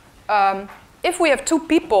that if we have two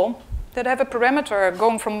people that have a parameter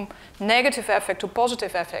going from negative affect to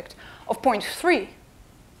positive affect of 0.3,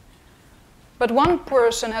 but one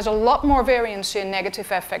person has a lot more variance in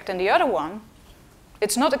negative affect than the other one,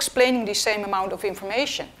 it's not explaining the same amount of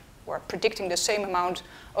information or predicting the same amount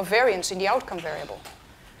of variance in the outcome variable.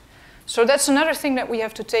 So that's another thing that we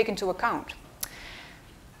have to take into account.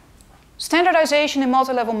 Standardization in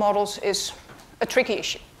multi-level models is a tricky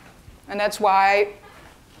issue. And that's why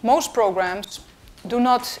most programs do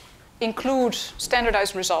not include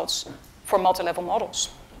standardized results for multi-level models.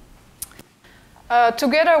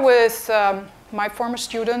 Together with my former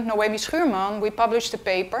student, Noemi Schuurman, we published a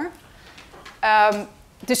paper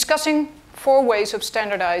discussing 4 ways of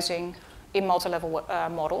standardizing in multi-level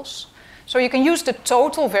models. So you can use the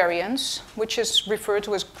total variance, which is referred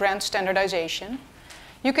to as grand standardization.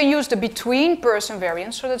 You can use the between-person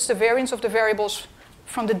variance, so that's the variance of the variables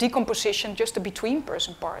from the decomposition, just the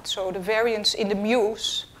between-person part. So the variance in the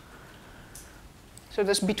mu's, so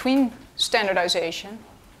that's between standardization.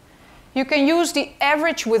 You can use the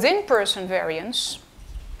average within-person variance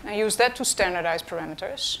and use that to standardize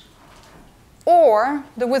parameters, or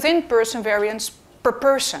the within-person variance per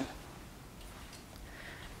person.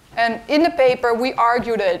 And in the paper, we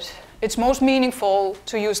argue that it's most meaningful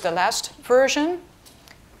to use the last version,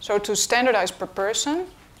 So to standardize per person,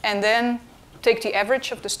 and then take the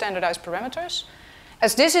average of the standardized parameters.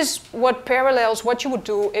 As this is what parallels what you would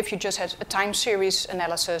do if you just had a time series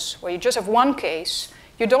analysis, where you just have one case,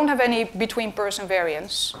 you don't have any between person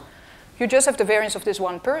variance. You just have the variance of this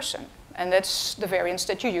one person. And that's the variance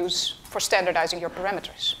that you use for standardizing your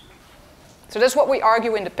parameters. So that's what we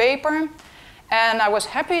argue in the paper. And I was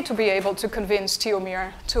happy to be able to convince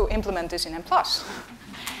Theomir to implement this in Mplus.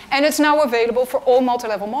 And it's now available for all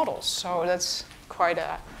multi-level models. So that's quite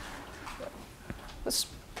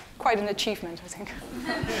an achievement, I think.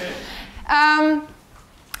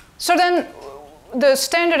 So then the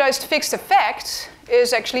standardized fixed effect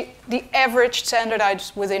is actually the average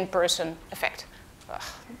standardized within person effect. Ugh,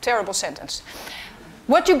 terrible sentence.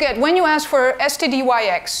 What you get when you ask for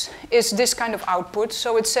STDYX is this kind of output.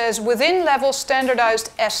 So it says within level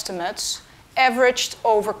standardized estimates averaged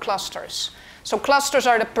over clusters. So clusters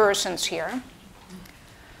are the persons here.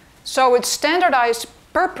 So it's standardized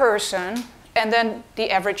per person, and then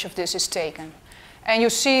the average of this is taken. And you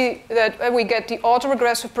see that we get the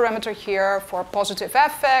autoregressive parameter here for positive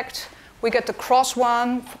affect. We get the cross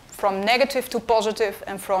one from negative to positive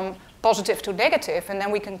and from positive to negative. And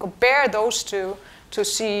then we can compare those two to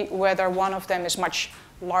see whether one of them is much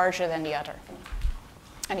larger than the other.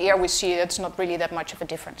 And here we see it's not really that much of a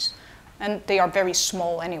difference. And they are very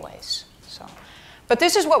small anyways. So, but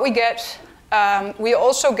this is what we get. We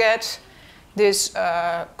also get this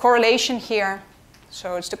correlation here.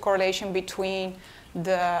 So it's the correlation between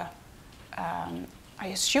the, I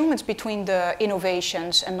assume it's between the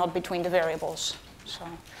innovations and not between the variables. So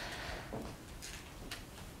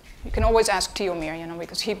you can always ask Theomir, you know,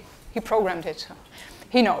 because he programmed it, so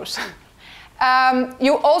he knows.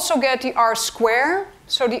 You also get the R square,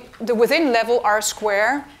 so the within level R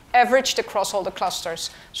square averaged across all the clusters.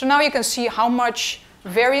 So now you can see how much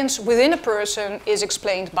variance within a person is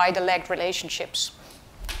explained by the lagged relationships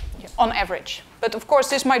on average. But of course,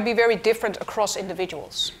 this might be very different across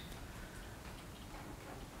individuals.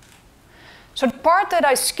 So the part that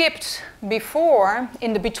I skipped before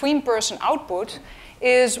in the between person output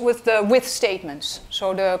is with the with statements,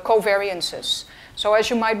 so the covariances. So as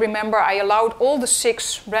you might remember, I allowed all the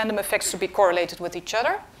 6 random effects to be correlated with each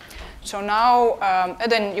other. So now,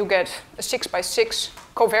 and then you get a 6x6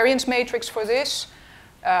 covariance matrix for this.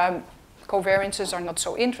 Covariances are not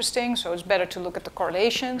so interesting, so it's better to look at the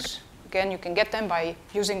correlations. Again, you can get them by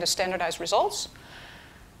using the standardized results.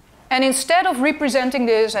 And instead of representing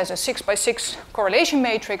this as a 6x6 correlation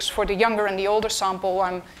matrix for the younger and the older sample,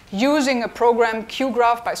 I'm using a program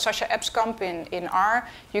QGraph by Sascha Epskamp in R.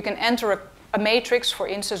 You can enter a matrix, for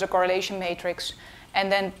instance, a correlation matrix,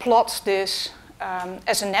 and then plot this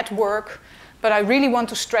as a network. But I really want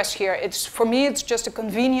to stress here, for me, it's just a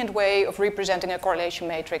convenient way of representing a correlation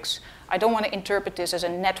matrix. I don't want to interpret this as a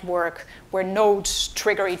network where nodes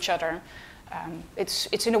trigger each other.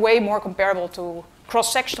 It's in a way more comparable to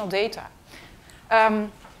cross-sectional data.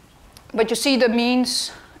 But you see the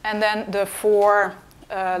means and then the 4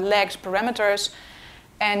 lagged parameters.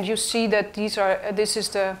 And you see that this is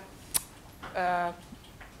the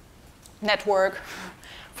network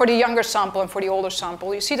for the younger sample and for the older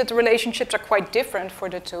sample. You see that the relationships are quite different for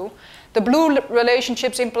the two. The blue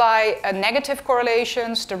relationships imply negative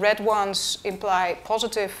correlations. The red ones imply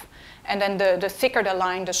positive. And then the thicker the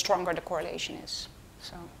line, the stronger the correlation is.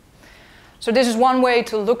 So this is one way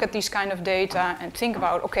to look at these kind of data and think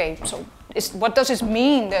about, okay, so what does this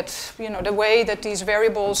mean that, you know, the way that these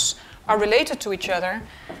variables are related to each other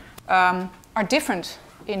are different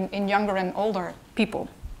in younger and older people.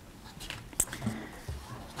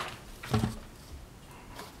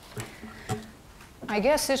 I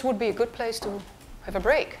guess this would be a good place to have a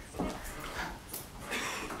break.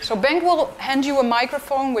 So Bengt will hand you a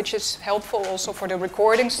microphone, which is helpful also for the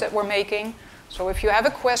recordings that we're making. So if you have a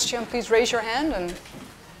question, please raise your hand. And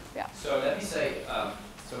yeah. So let me say,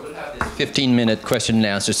 so we'll have this 15-minute question and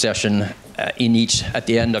answer session at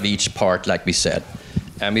the end of each part, like we said.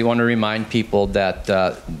 And we want to remind people that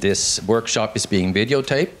this workshop is being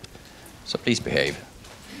videotaped, so please behave.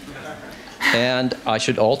 And I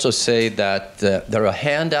should also say that there are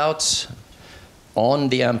handouts on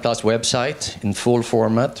the Mplus website in full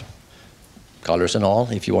format, colors and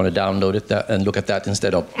all, if you want to download it and look at that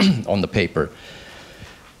instead of on the paper.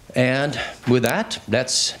 And with that,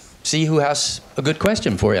 let's see who has a good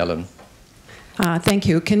question for Ellen. Thank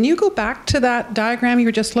you. Can you go back to that diagram you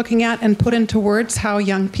were just looking at and put into words how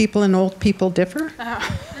young people and old people differ?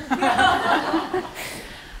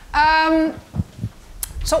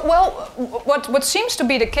 So, well, what seems to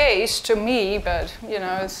be the case to me, but you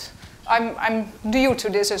know, I'm new to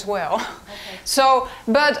this as well. Okay. So,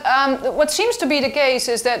 but what seems to be the case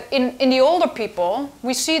is that in the older people,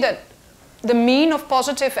 we see that the mean of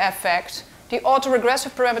positive affect, the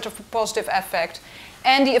autoregressive parameter for positive affect,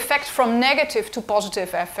 and the effect from negative to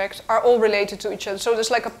positive affect are all related to each other. So there's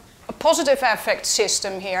like a positive affect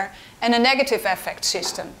system here and a negative affect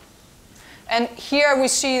system. And here we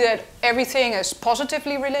see that everything is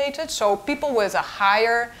positively related. So people with a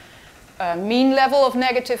higher mean level of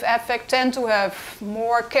negative affect tend to have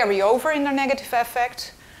more carryover in their negative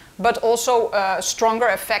affect, but also a stronger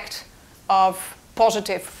effect of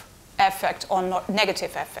positive affect on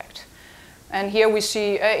negative affect. And here we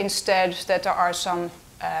see instead that there are some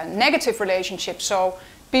negative relationships. So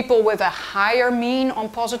people with a higher mean on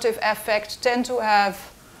positive affect tend to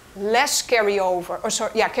have less carryover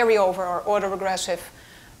or autoregressive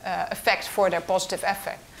effect for their positive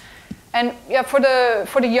affect. And yeah, for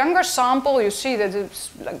the younger sample, you see that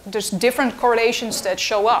there's different correlations that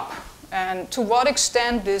show up. And to what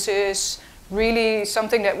extent this is really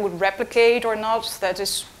something that would replicate or not, that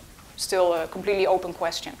is still a completely open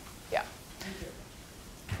question. Yeah.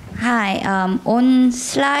 Hi, on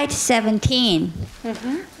slide 17,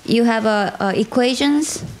 you have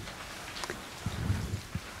equations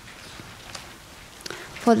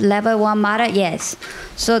for level 1 model, yes.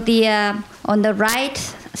 So on the right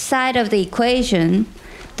side of the equation,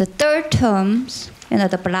 the third terms,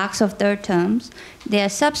 the blocks of third terms, there are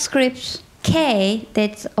subscripts k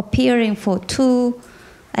that's appearing for two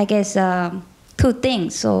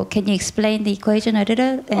things. So can you explain the equation a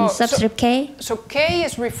little? And subscript k? So k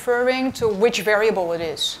is referring to which variable it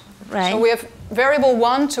is. Right. So we have variable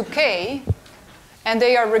 1 to k, and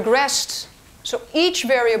they are regressed. So each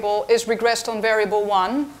variable is regressed on variable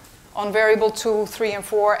 1, on variable 2, 3, and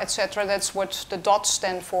 4, etc. That's what the dots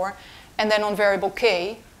stand for. And then on variable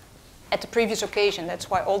k at the previous occasion. That's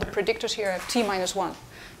why all the predictors here have t minus 1.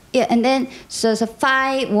 Yeah, and then so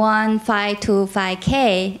phi 1, phi 2, phi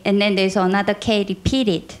k, and then there's another k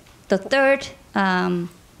repeated. The third.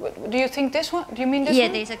 Do you think this one? Do you mean this one?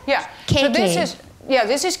 Yeah, there's a kk. So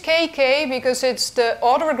this is kk because it's the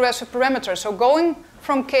autoregressive parameter. So going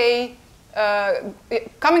from k,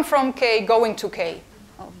 coming from k, going to k.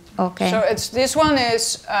 Okay. So this one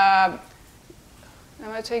is. Am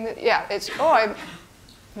I saying that? Yeah, it's. Oh, I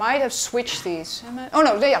might have switched these. Oh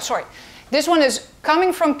no, yeah, sorry. This one is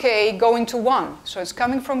coming from k going to 1. So it's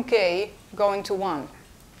coming from k going to 1.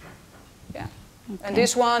 Yeah. Okay. And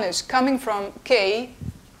this one is coming from k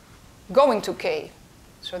going to k.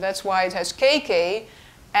 So that's why it has kk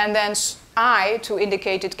and then I to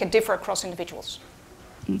indicate it can differ across individuals.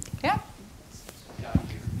 Yeah?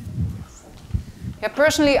 Yeah,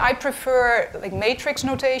 personally I prefer like matrix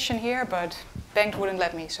notation here, but Bengt wouldn't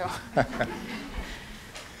let me, so.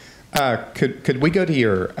 Could we go to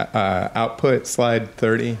your output slide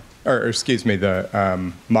 30, or excuse me, the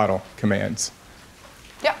model commands?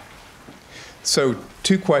 Yeah. So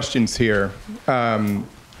 2 questions here.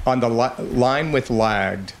 On the line with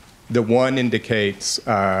lagged, the 1 indicates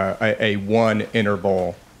a 1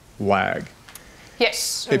 interval lag. Yes,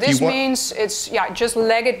 so this means it's just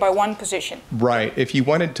lag it by 1 position. Right. If you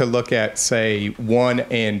wanted to look at, say, 1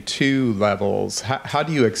 and 2 levels, how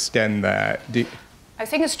do you extend that? I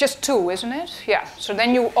think it's just 2, isn't it? Yeah, so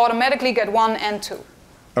then you automatically get 1 and 2.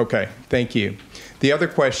 Okay, thank you. The other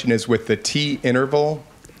question is with the T interval,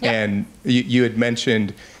 and you had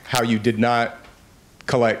mentioned how you did not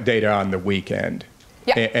collect data on the weekend,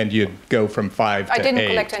 and you'd go from 5 to 8. I didn't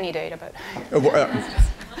collect any data, but...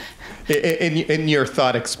 in your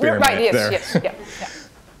thought experiment there. Yes, yeah.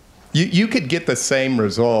 You could get the same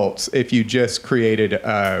results if you just created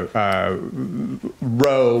a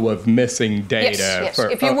row of missing data. Yes.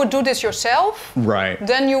 If you would do this yourself, right,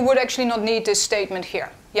 then you would actually not need this statement here.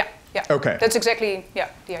 Yeah. Okay. That's exactly,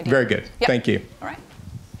 the idea. Very good. Yeah. Thank you. All right.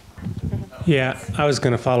 Yeah, I was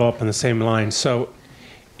going to follow up on the same line. So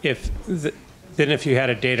if you had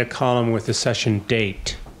a data column with the session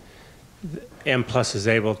date, Mplus is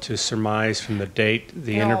able to surmise from the date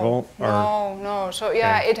the interval? Or? No. So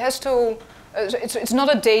it has to. It's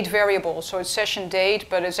not a date variable. So it's session date,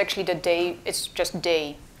 but it's actually the day. It's just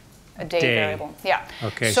day, a day variable. Yeah.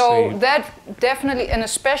 Okay. So that definitely, and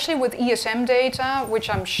especially with ESM data, which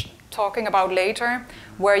I'm talking about later,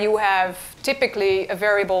 where you have typically a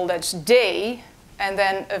variable that's day, and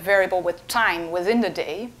then a variable with time within the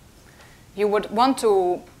day. You would want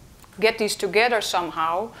to get these together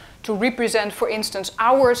somehow to represent, for instance,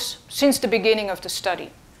 hours since the beginning of the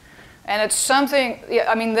study. And it's something,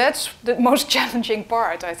 that's the most challenging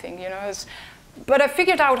part, I think, but I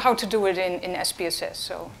figured out how to do it in SPSS,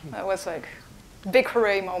 so that was like big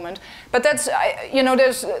hooray moment. But that's,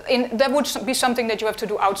 that would be something that you have to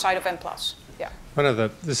do outside of Mplus. Yeah.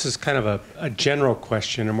 This is kind of a general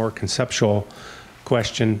question, a more conceptual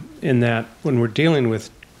question, in that when we're dealing with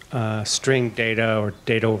string data or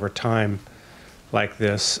data over time like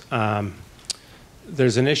this,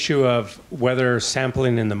 there's an issue of whether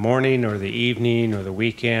sampling in the morning or the evening or the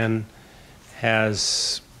weekend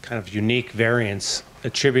has kind of unique variance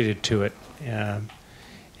attributed to it. And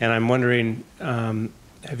I'm wondering,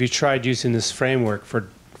 have you tried using this framework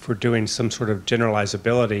for doing some sort of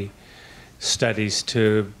generalizability studies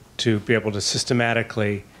to be able to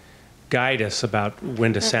systematically guide us about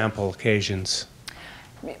when to sample occasions?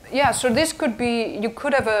 Yeah, so this could be, you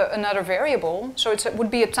could have another variable. So it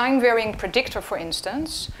would be a time-varying predictor, for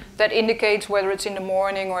instance, that indicates whether it's in the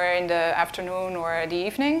morning or in the afternoon or the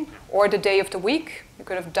evening or the day of the week. You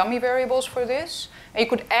could have dummy variables for this. And you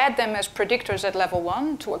could add them as predictors at level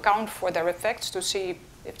 1 to account for their effects to see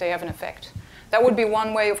if they have an effect. That would be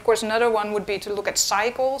one way. Of course, another one would be to look at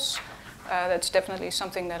cycles. That's definitely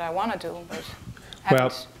something that I want to do, but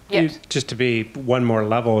haven't. Just to be one more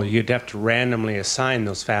level, you'd have to randomly assign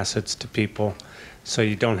those facets to people so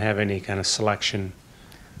you don't have any kind of selection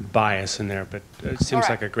bias in there. But it seems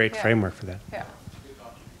like a great framework for that. Yeah.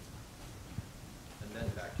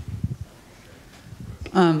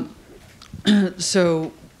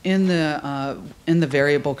 So in the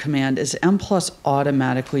variable command, is Mplus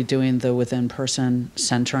automatically doing the within-person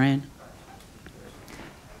centering?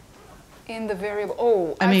 In the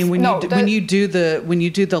variable, I mean, when you do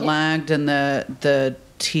the lagged and the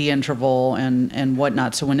t interval and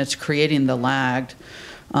whatnot. So when it's creating the lagged,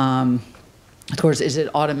 of course, is it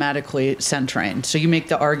automatically centering? So you make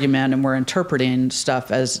the argument, and we're interpreting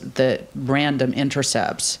stuff as the random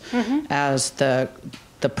intercepts as the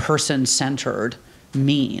person centered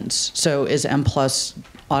means. So is Mplus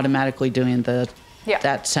automatically doing that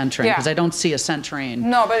centering? Because I don't see a centering.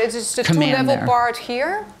 No, but it's the two-level part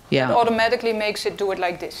here. Yeah. That automatically makes it do it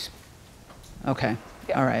like this. Okay.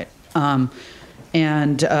 Yeah. All right.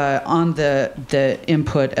 And on the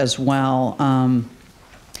input as well, can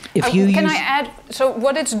I add? So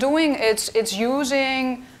what it's doing, it's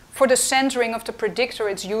using for the centering of the predictor.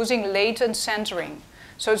 It's using latent centering.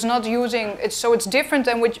 So it's not using. It's different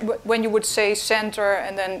than when you would say center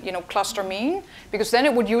and then cluster mean, because then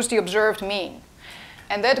it would use the observed mean,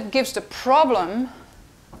 and that gives the problem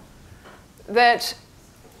that.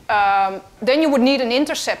 Then you would need an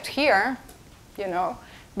intercept here,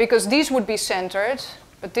 because these would be centered,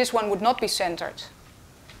 but this one would not be centered.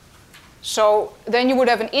 So then you would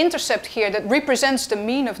have an intercept here that represents the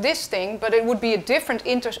mean of this thing, but it would be a different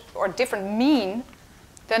different mean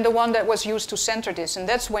than the one that was used to center this, and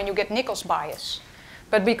that's when you get Nichols bias.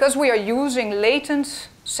 But because we are using latent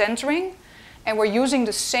centering, and we're using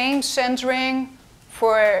the same centering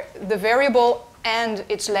for the variable and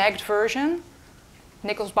its lagged version,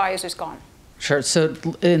 Nichols bias is gone. Sure. So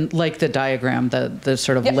in like the diagram, the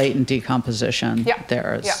sort of latent decomposition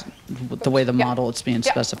there is the way the model it's being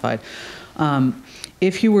specified.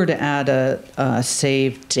 If you were to add a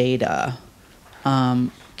save data,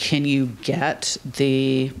 can you get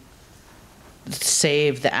the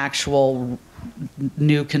actual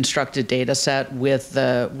new constructed data set with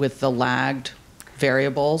the lagged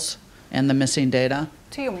variables and the missing data?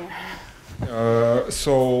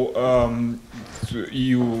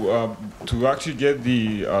 To actually get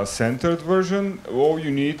the centered version, all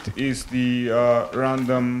you need is the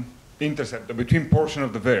random intercept, the between portion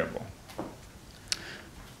of the variable,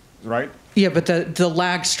 right? Yeah, but the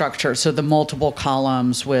lag structure, so the multiple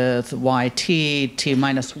columns with YT, T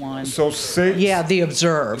minus 1. So the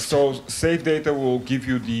observed. So save data will give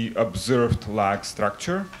you the observed lag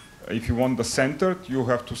structure. If you want the centered, you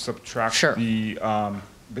have to subtract the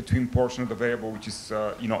between portion of the variable, which is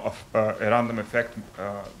a random effect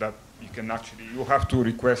that you have to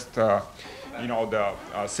request the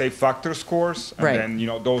save factor scores, and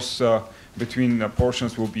then those between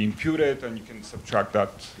portions will be imputed, and you can subtract that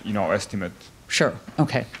estimate. Sure.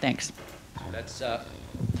 Okay. Thanks.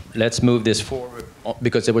 Let's move this forward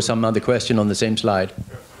because there was some other question on the same slide.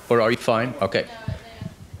 Or are you fine? Okay.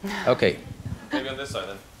 Okay. Maybe on this side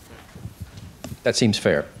then. That seems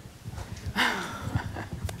fair.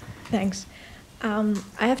 Thanks.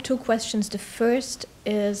 I have two questions. The first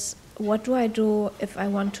is, what do I do if I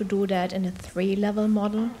want to do that in a 3-level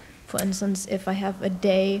model? For instance, if I have a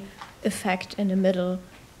day effect in the middle,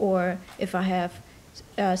 or if I have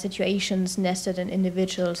situations nested in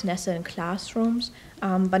individuals, nested in classrooms.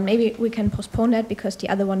 But maybe we can postpone that because the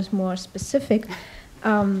other one is more specific.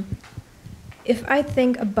 If I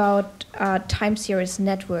think about time series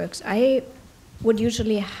networks, I would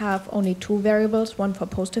usually have only two variables, one for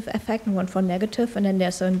positive effect and one for negative, and then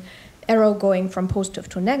there's an arrow going from positive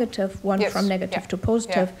to negative, one from negative to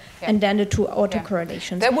positive, and then the two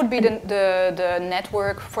autocorrelations. That would be the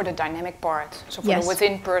network for the dynamic part, so for the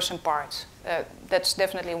within-person part. That's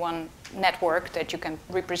definitely one network that you can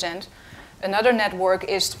represent. Another network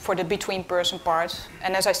is for the between-person part,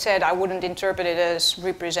 and as I said, I wouldn't interpret it as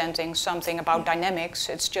representing something about dynamics.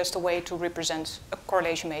 It's just a way to represent a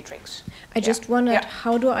correlation matrix. I just wondered,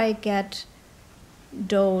 how do I get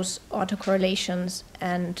those autocorrelations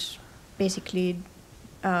and basically,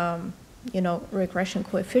 regression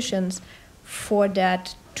coefficients for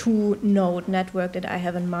that two-node network that I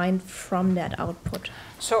have in mind from that output?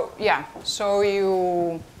 So so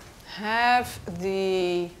you have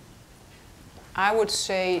I would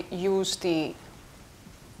say use the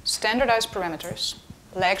standardized parameters,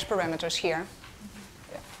 lags parameters here.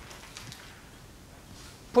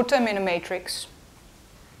 Put them in a matrix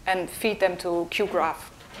and feed them to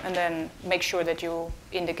QGraph, and then make sure that you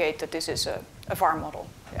indicate that this is a VAR model.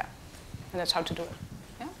 Yeah, and that's how to do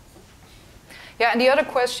it. Yeah, and the other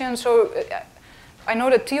question, so I know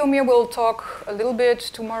that Tiomir will talk a little bit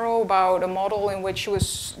tomorrow about a model in which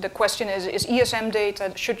the question is ESM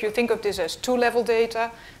data, should you think of this as two-level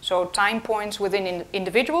data, so time points within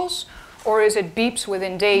individuals, or is it beeps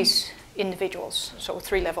within days individuals, so a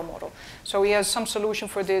three-level model. So he has some solution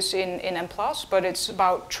for this in Mplus, but it's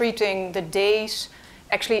about treating the days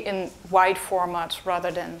actually in wide formats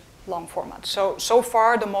rather than long formats. So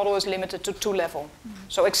far the model is limited to two-level.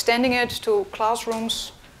 So extending it to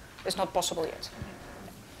classrooms is not possible yet.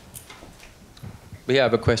 We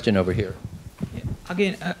have a question over here.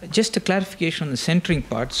 Again, just a clarification on the centering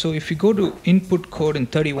part. So if you go to input code in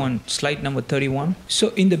 31, slide number 31, so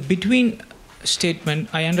in the between statement,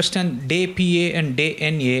 I understand day PA and day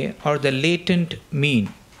NA are the latent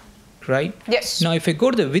mean, right? Yes. Now, if I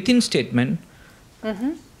go to the within statement,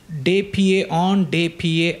 day PA on day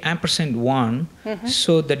PA ampersand 1,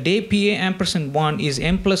 so the day PA ampersand 1 is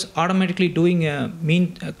Mplus automatically doing a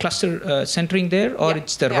mean cluster centering there, or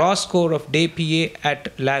it's the raw score of day PA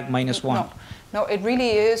at lag -1? No, it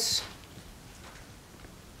really is.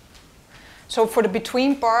 So for the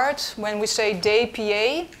between part, when we say day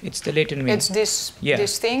PA, it's the latent mean. It's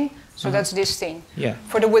this thing, so that's this thing. Yeah.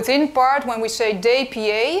 For the within part, when we say day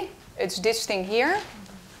PA, it's this thing here.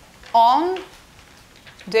 On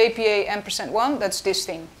day PA ampersand 1, that's this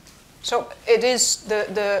thing. So it is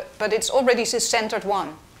but it's already the centered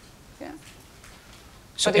one. Yeah.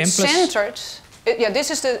 So but it's centered. This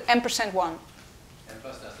is the ampersand 1.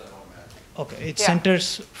 Okay, it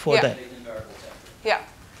centers for that. Yeah.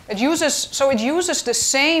 It uses the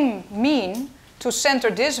same mean to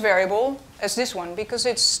center this variable as this one, because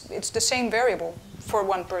it's the same variable for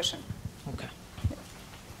one person. Okay.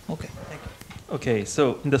 Okay, thank you. Okay,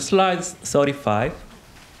 so in the slides 35,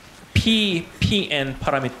 PN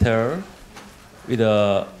parameter with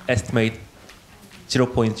a estimate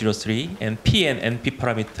 0.03 and PN NP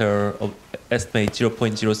parameter of estimate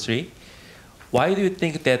 0.03. Why do you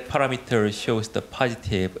think that parameter shows the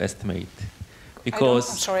positive estimate? Because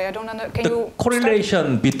I'm sorry, I don't understand. the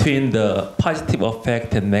correlation between the positive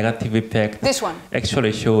effect and negative effect this one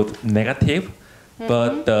actually showed negative,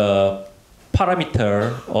 but the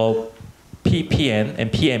parameter of PPN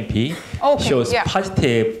and PNP shows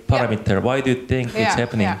positive parameter. Why do you think it's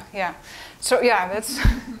happening? So that's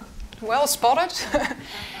well spotted.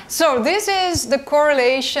 So this is the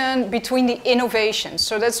correlation between the innovations.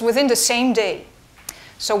 So that's within the same day.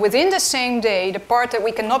 So within the same day, the part that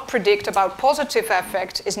we cannot predict about positive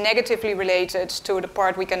effect is negatively related to the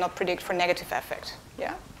part we cannot predict for negative effect.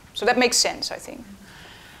 Yeah. So that makes sense, I think.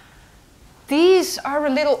 These are a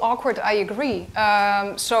little awkward, I agree.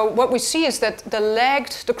 So what we see is that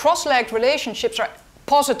the cross-lagged relationships are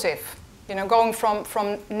positive. Going from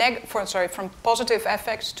positive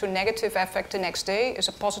effect to negative effect the next day is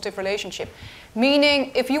a positive relationship.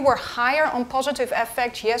 Meaning, if you were higher on positive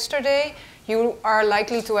effect yesterday, you are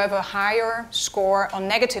likely to have a higher score on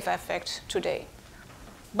negative effect today.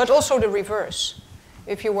 But also the reverse.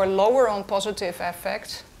 If you were lower on positive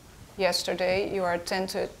effect yesterday, you are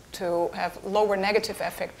tended to have lower negative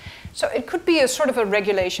effect. So it could be a sort of a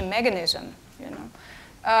regulation mechanism,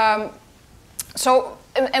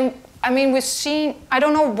 I mean, we've seen, I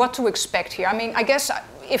don't know what to expect here. I mean, I guess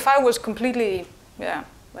if I was completely,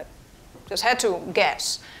 just had to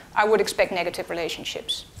guess, I would expect negative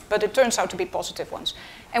relationships. But it turns out to be positive ones.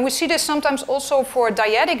 And we see this sometimes also for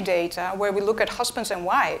dyadic data, where we look at husbands and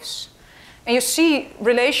wives. And you see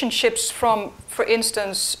relationships from, for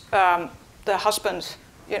instance, the husband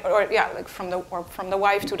like from the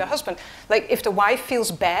wife to the husband. Like if the wife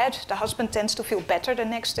feels bad, the husband tends to feel better the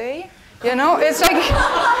next day. You know, it's like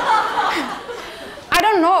I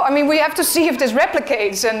don't know. I mean, we have to see if this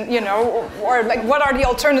replicates, and you know, or like what are the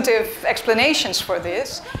alternative explanations for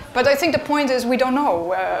this. But I think the point is we don't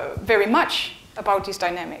know very much about these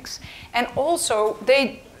dynamics, and also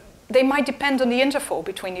they might depend on the interval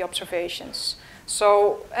between the observations.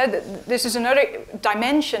 So this is another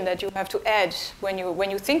dimension that you have to add when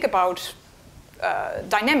you think about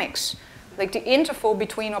dynamics. Like the interval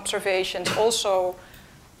between observations also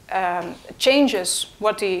changes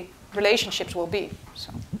what the relationships will be.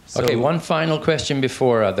 So. Okay, one final question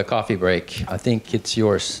before the coffee break. I think it's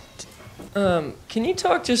yours. Can you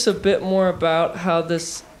talk just a bit more about how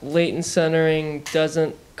this latent centering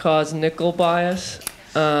doesn't cause nickel bias?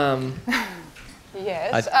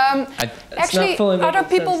 Yes. Actually, other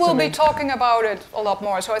people will be talking about it a lot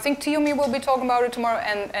more. So I think Tiomir will be talking about it tomorrow,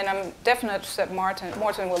 and I'm definite that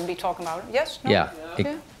Martin will be talking about it. Yes? No? Yeah.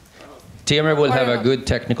 Tiomir will have a good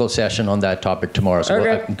technical session on that topic tomorrow, so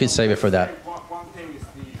we could save it for that. One thing is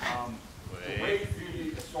the way it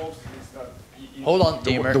really solves this. That Hold on,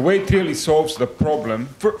 Tiomir. The way it really solves the problem.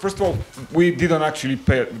 First of all, we didn't actually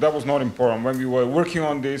pay. That was not important. When we were working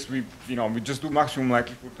on this, we just do maximum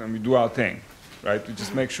likelihood and we do our thing. Right, to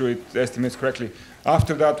just make sure it estimates correctly.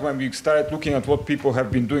 After that, when we started looking at what people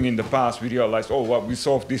have been doing in the past, we realized, oh, well, we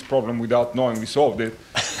solved this problem without knowing we solved it,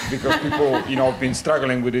 because people, have been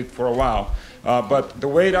struggling with it for a while. But the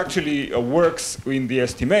way it actually works in the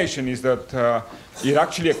estimation is that it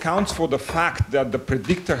actually accounts for the fact that the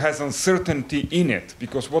predictor has uncertainty in it,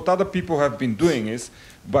 because what other people have been doing is,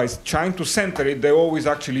 by trying to center it, they always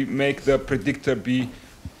actually make the predictor be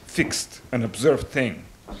fixed, an observed thing.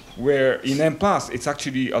 Where in Mplus, it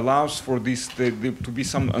actually allows for this to be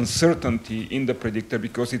some uncertainty in the predictor,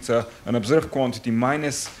 because it's an observed quantity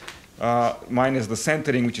minus the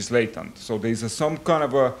centering, which is latent. So there is some kind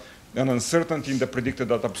of an uncertainty in the predictor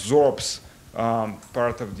that absorbs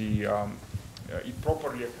part of the, it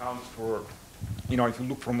properly accounts for, if you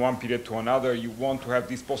look from one period to another, you want to have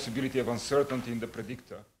this possibility of uncertainty in the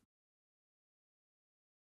predictor.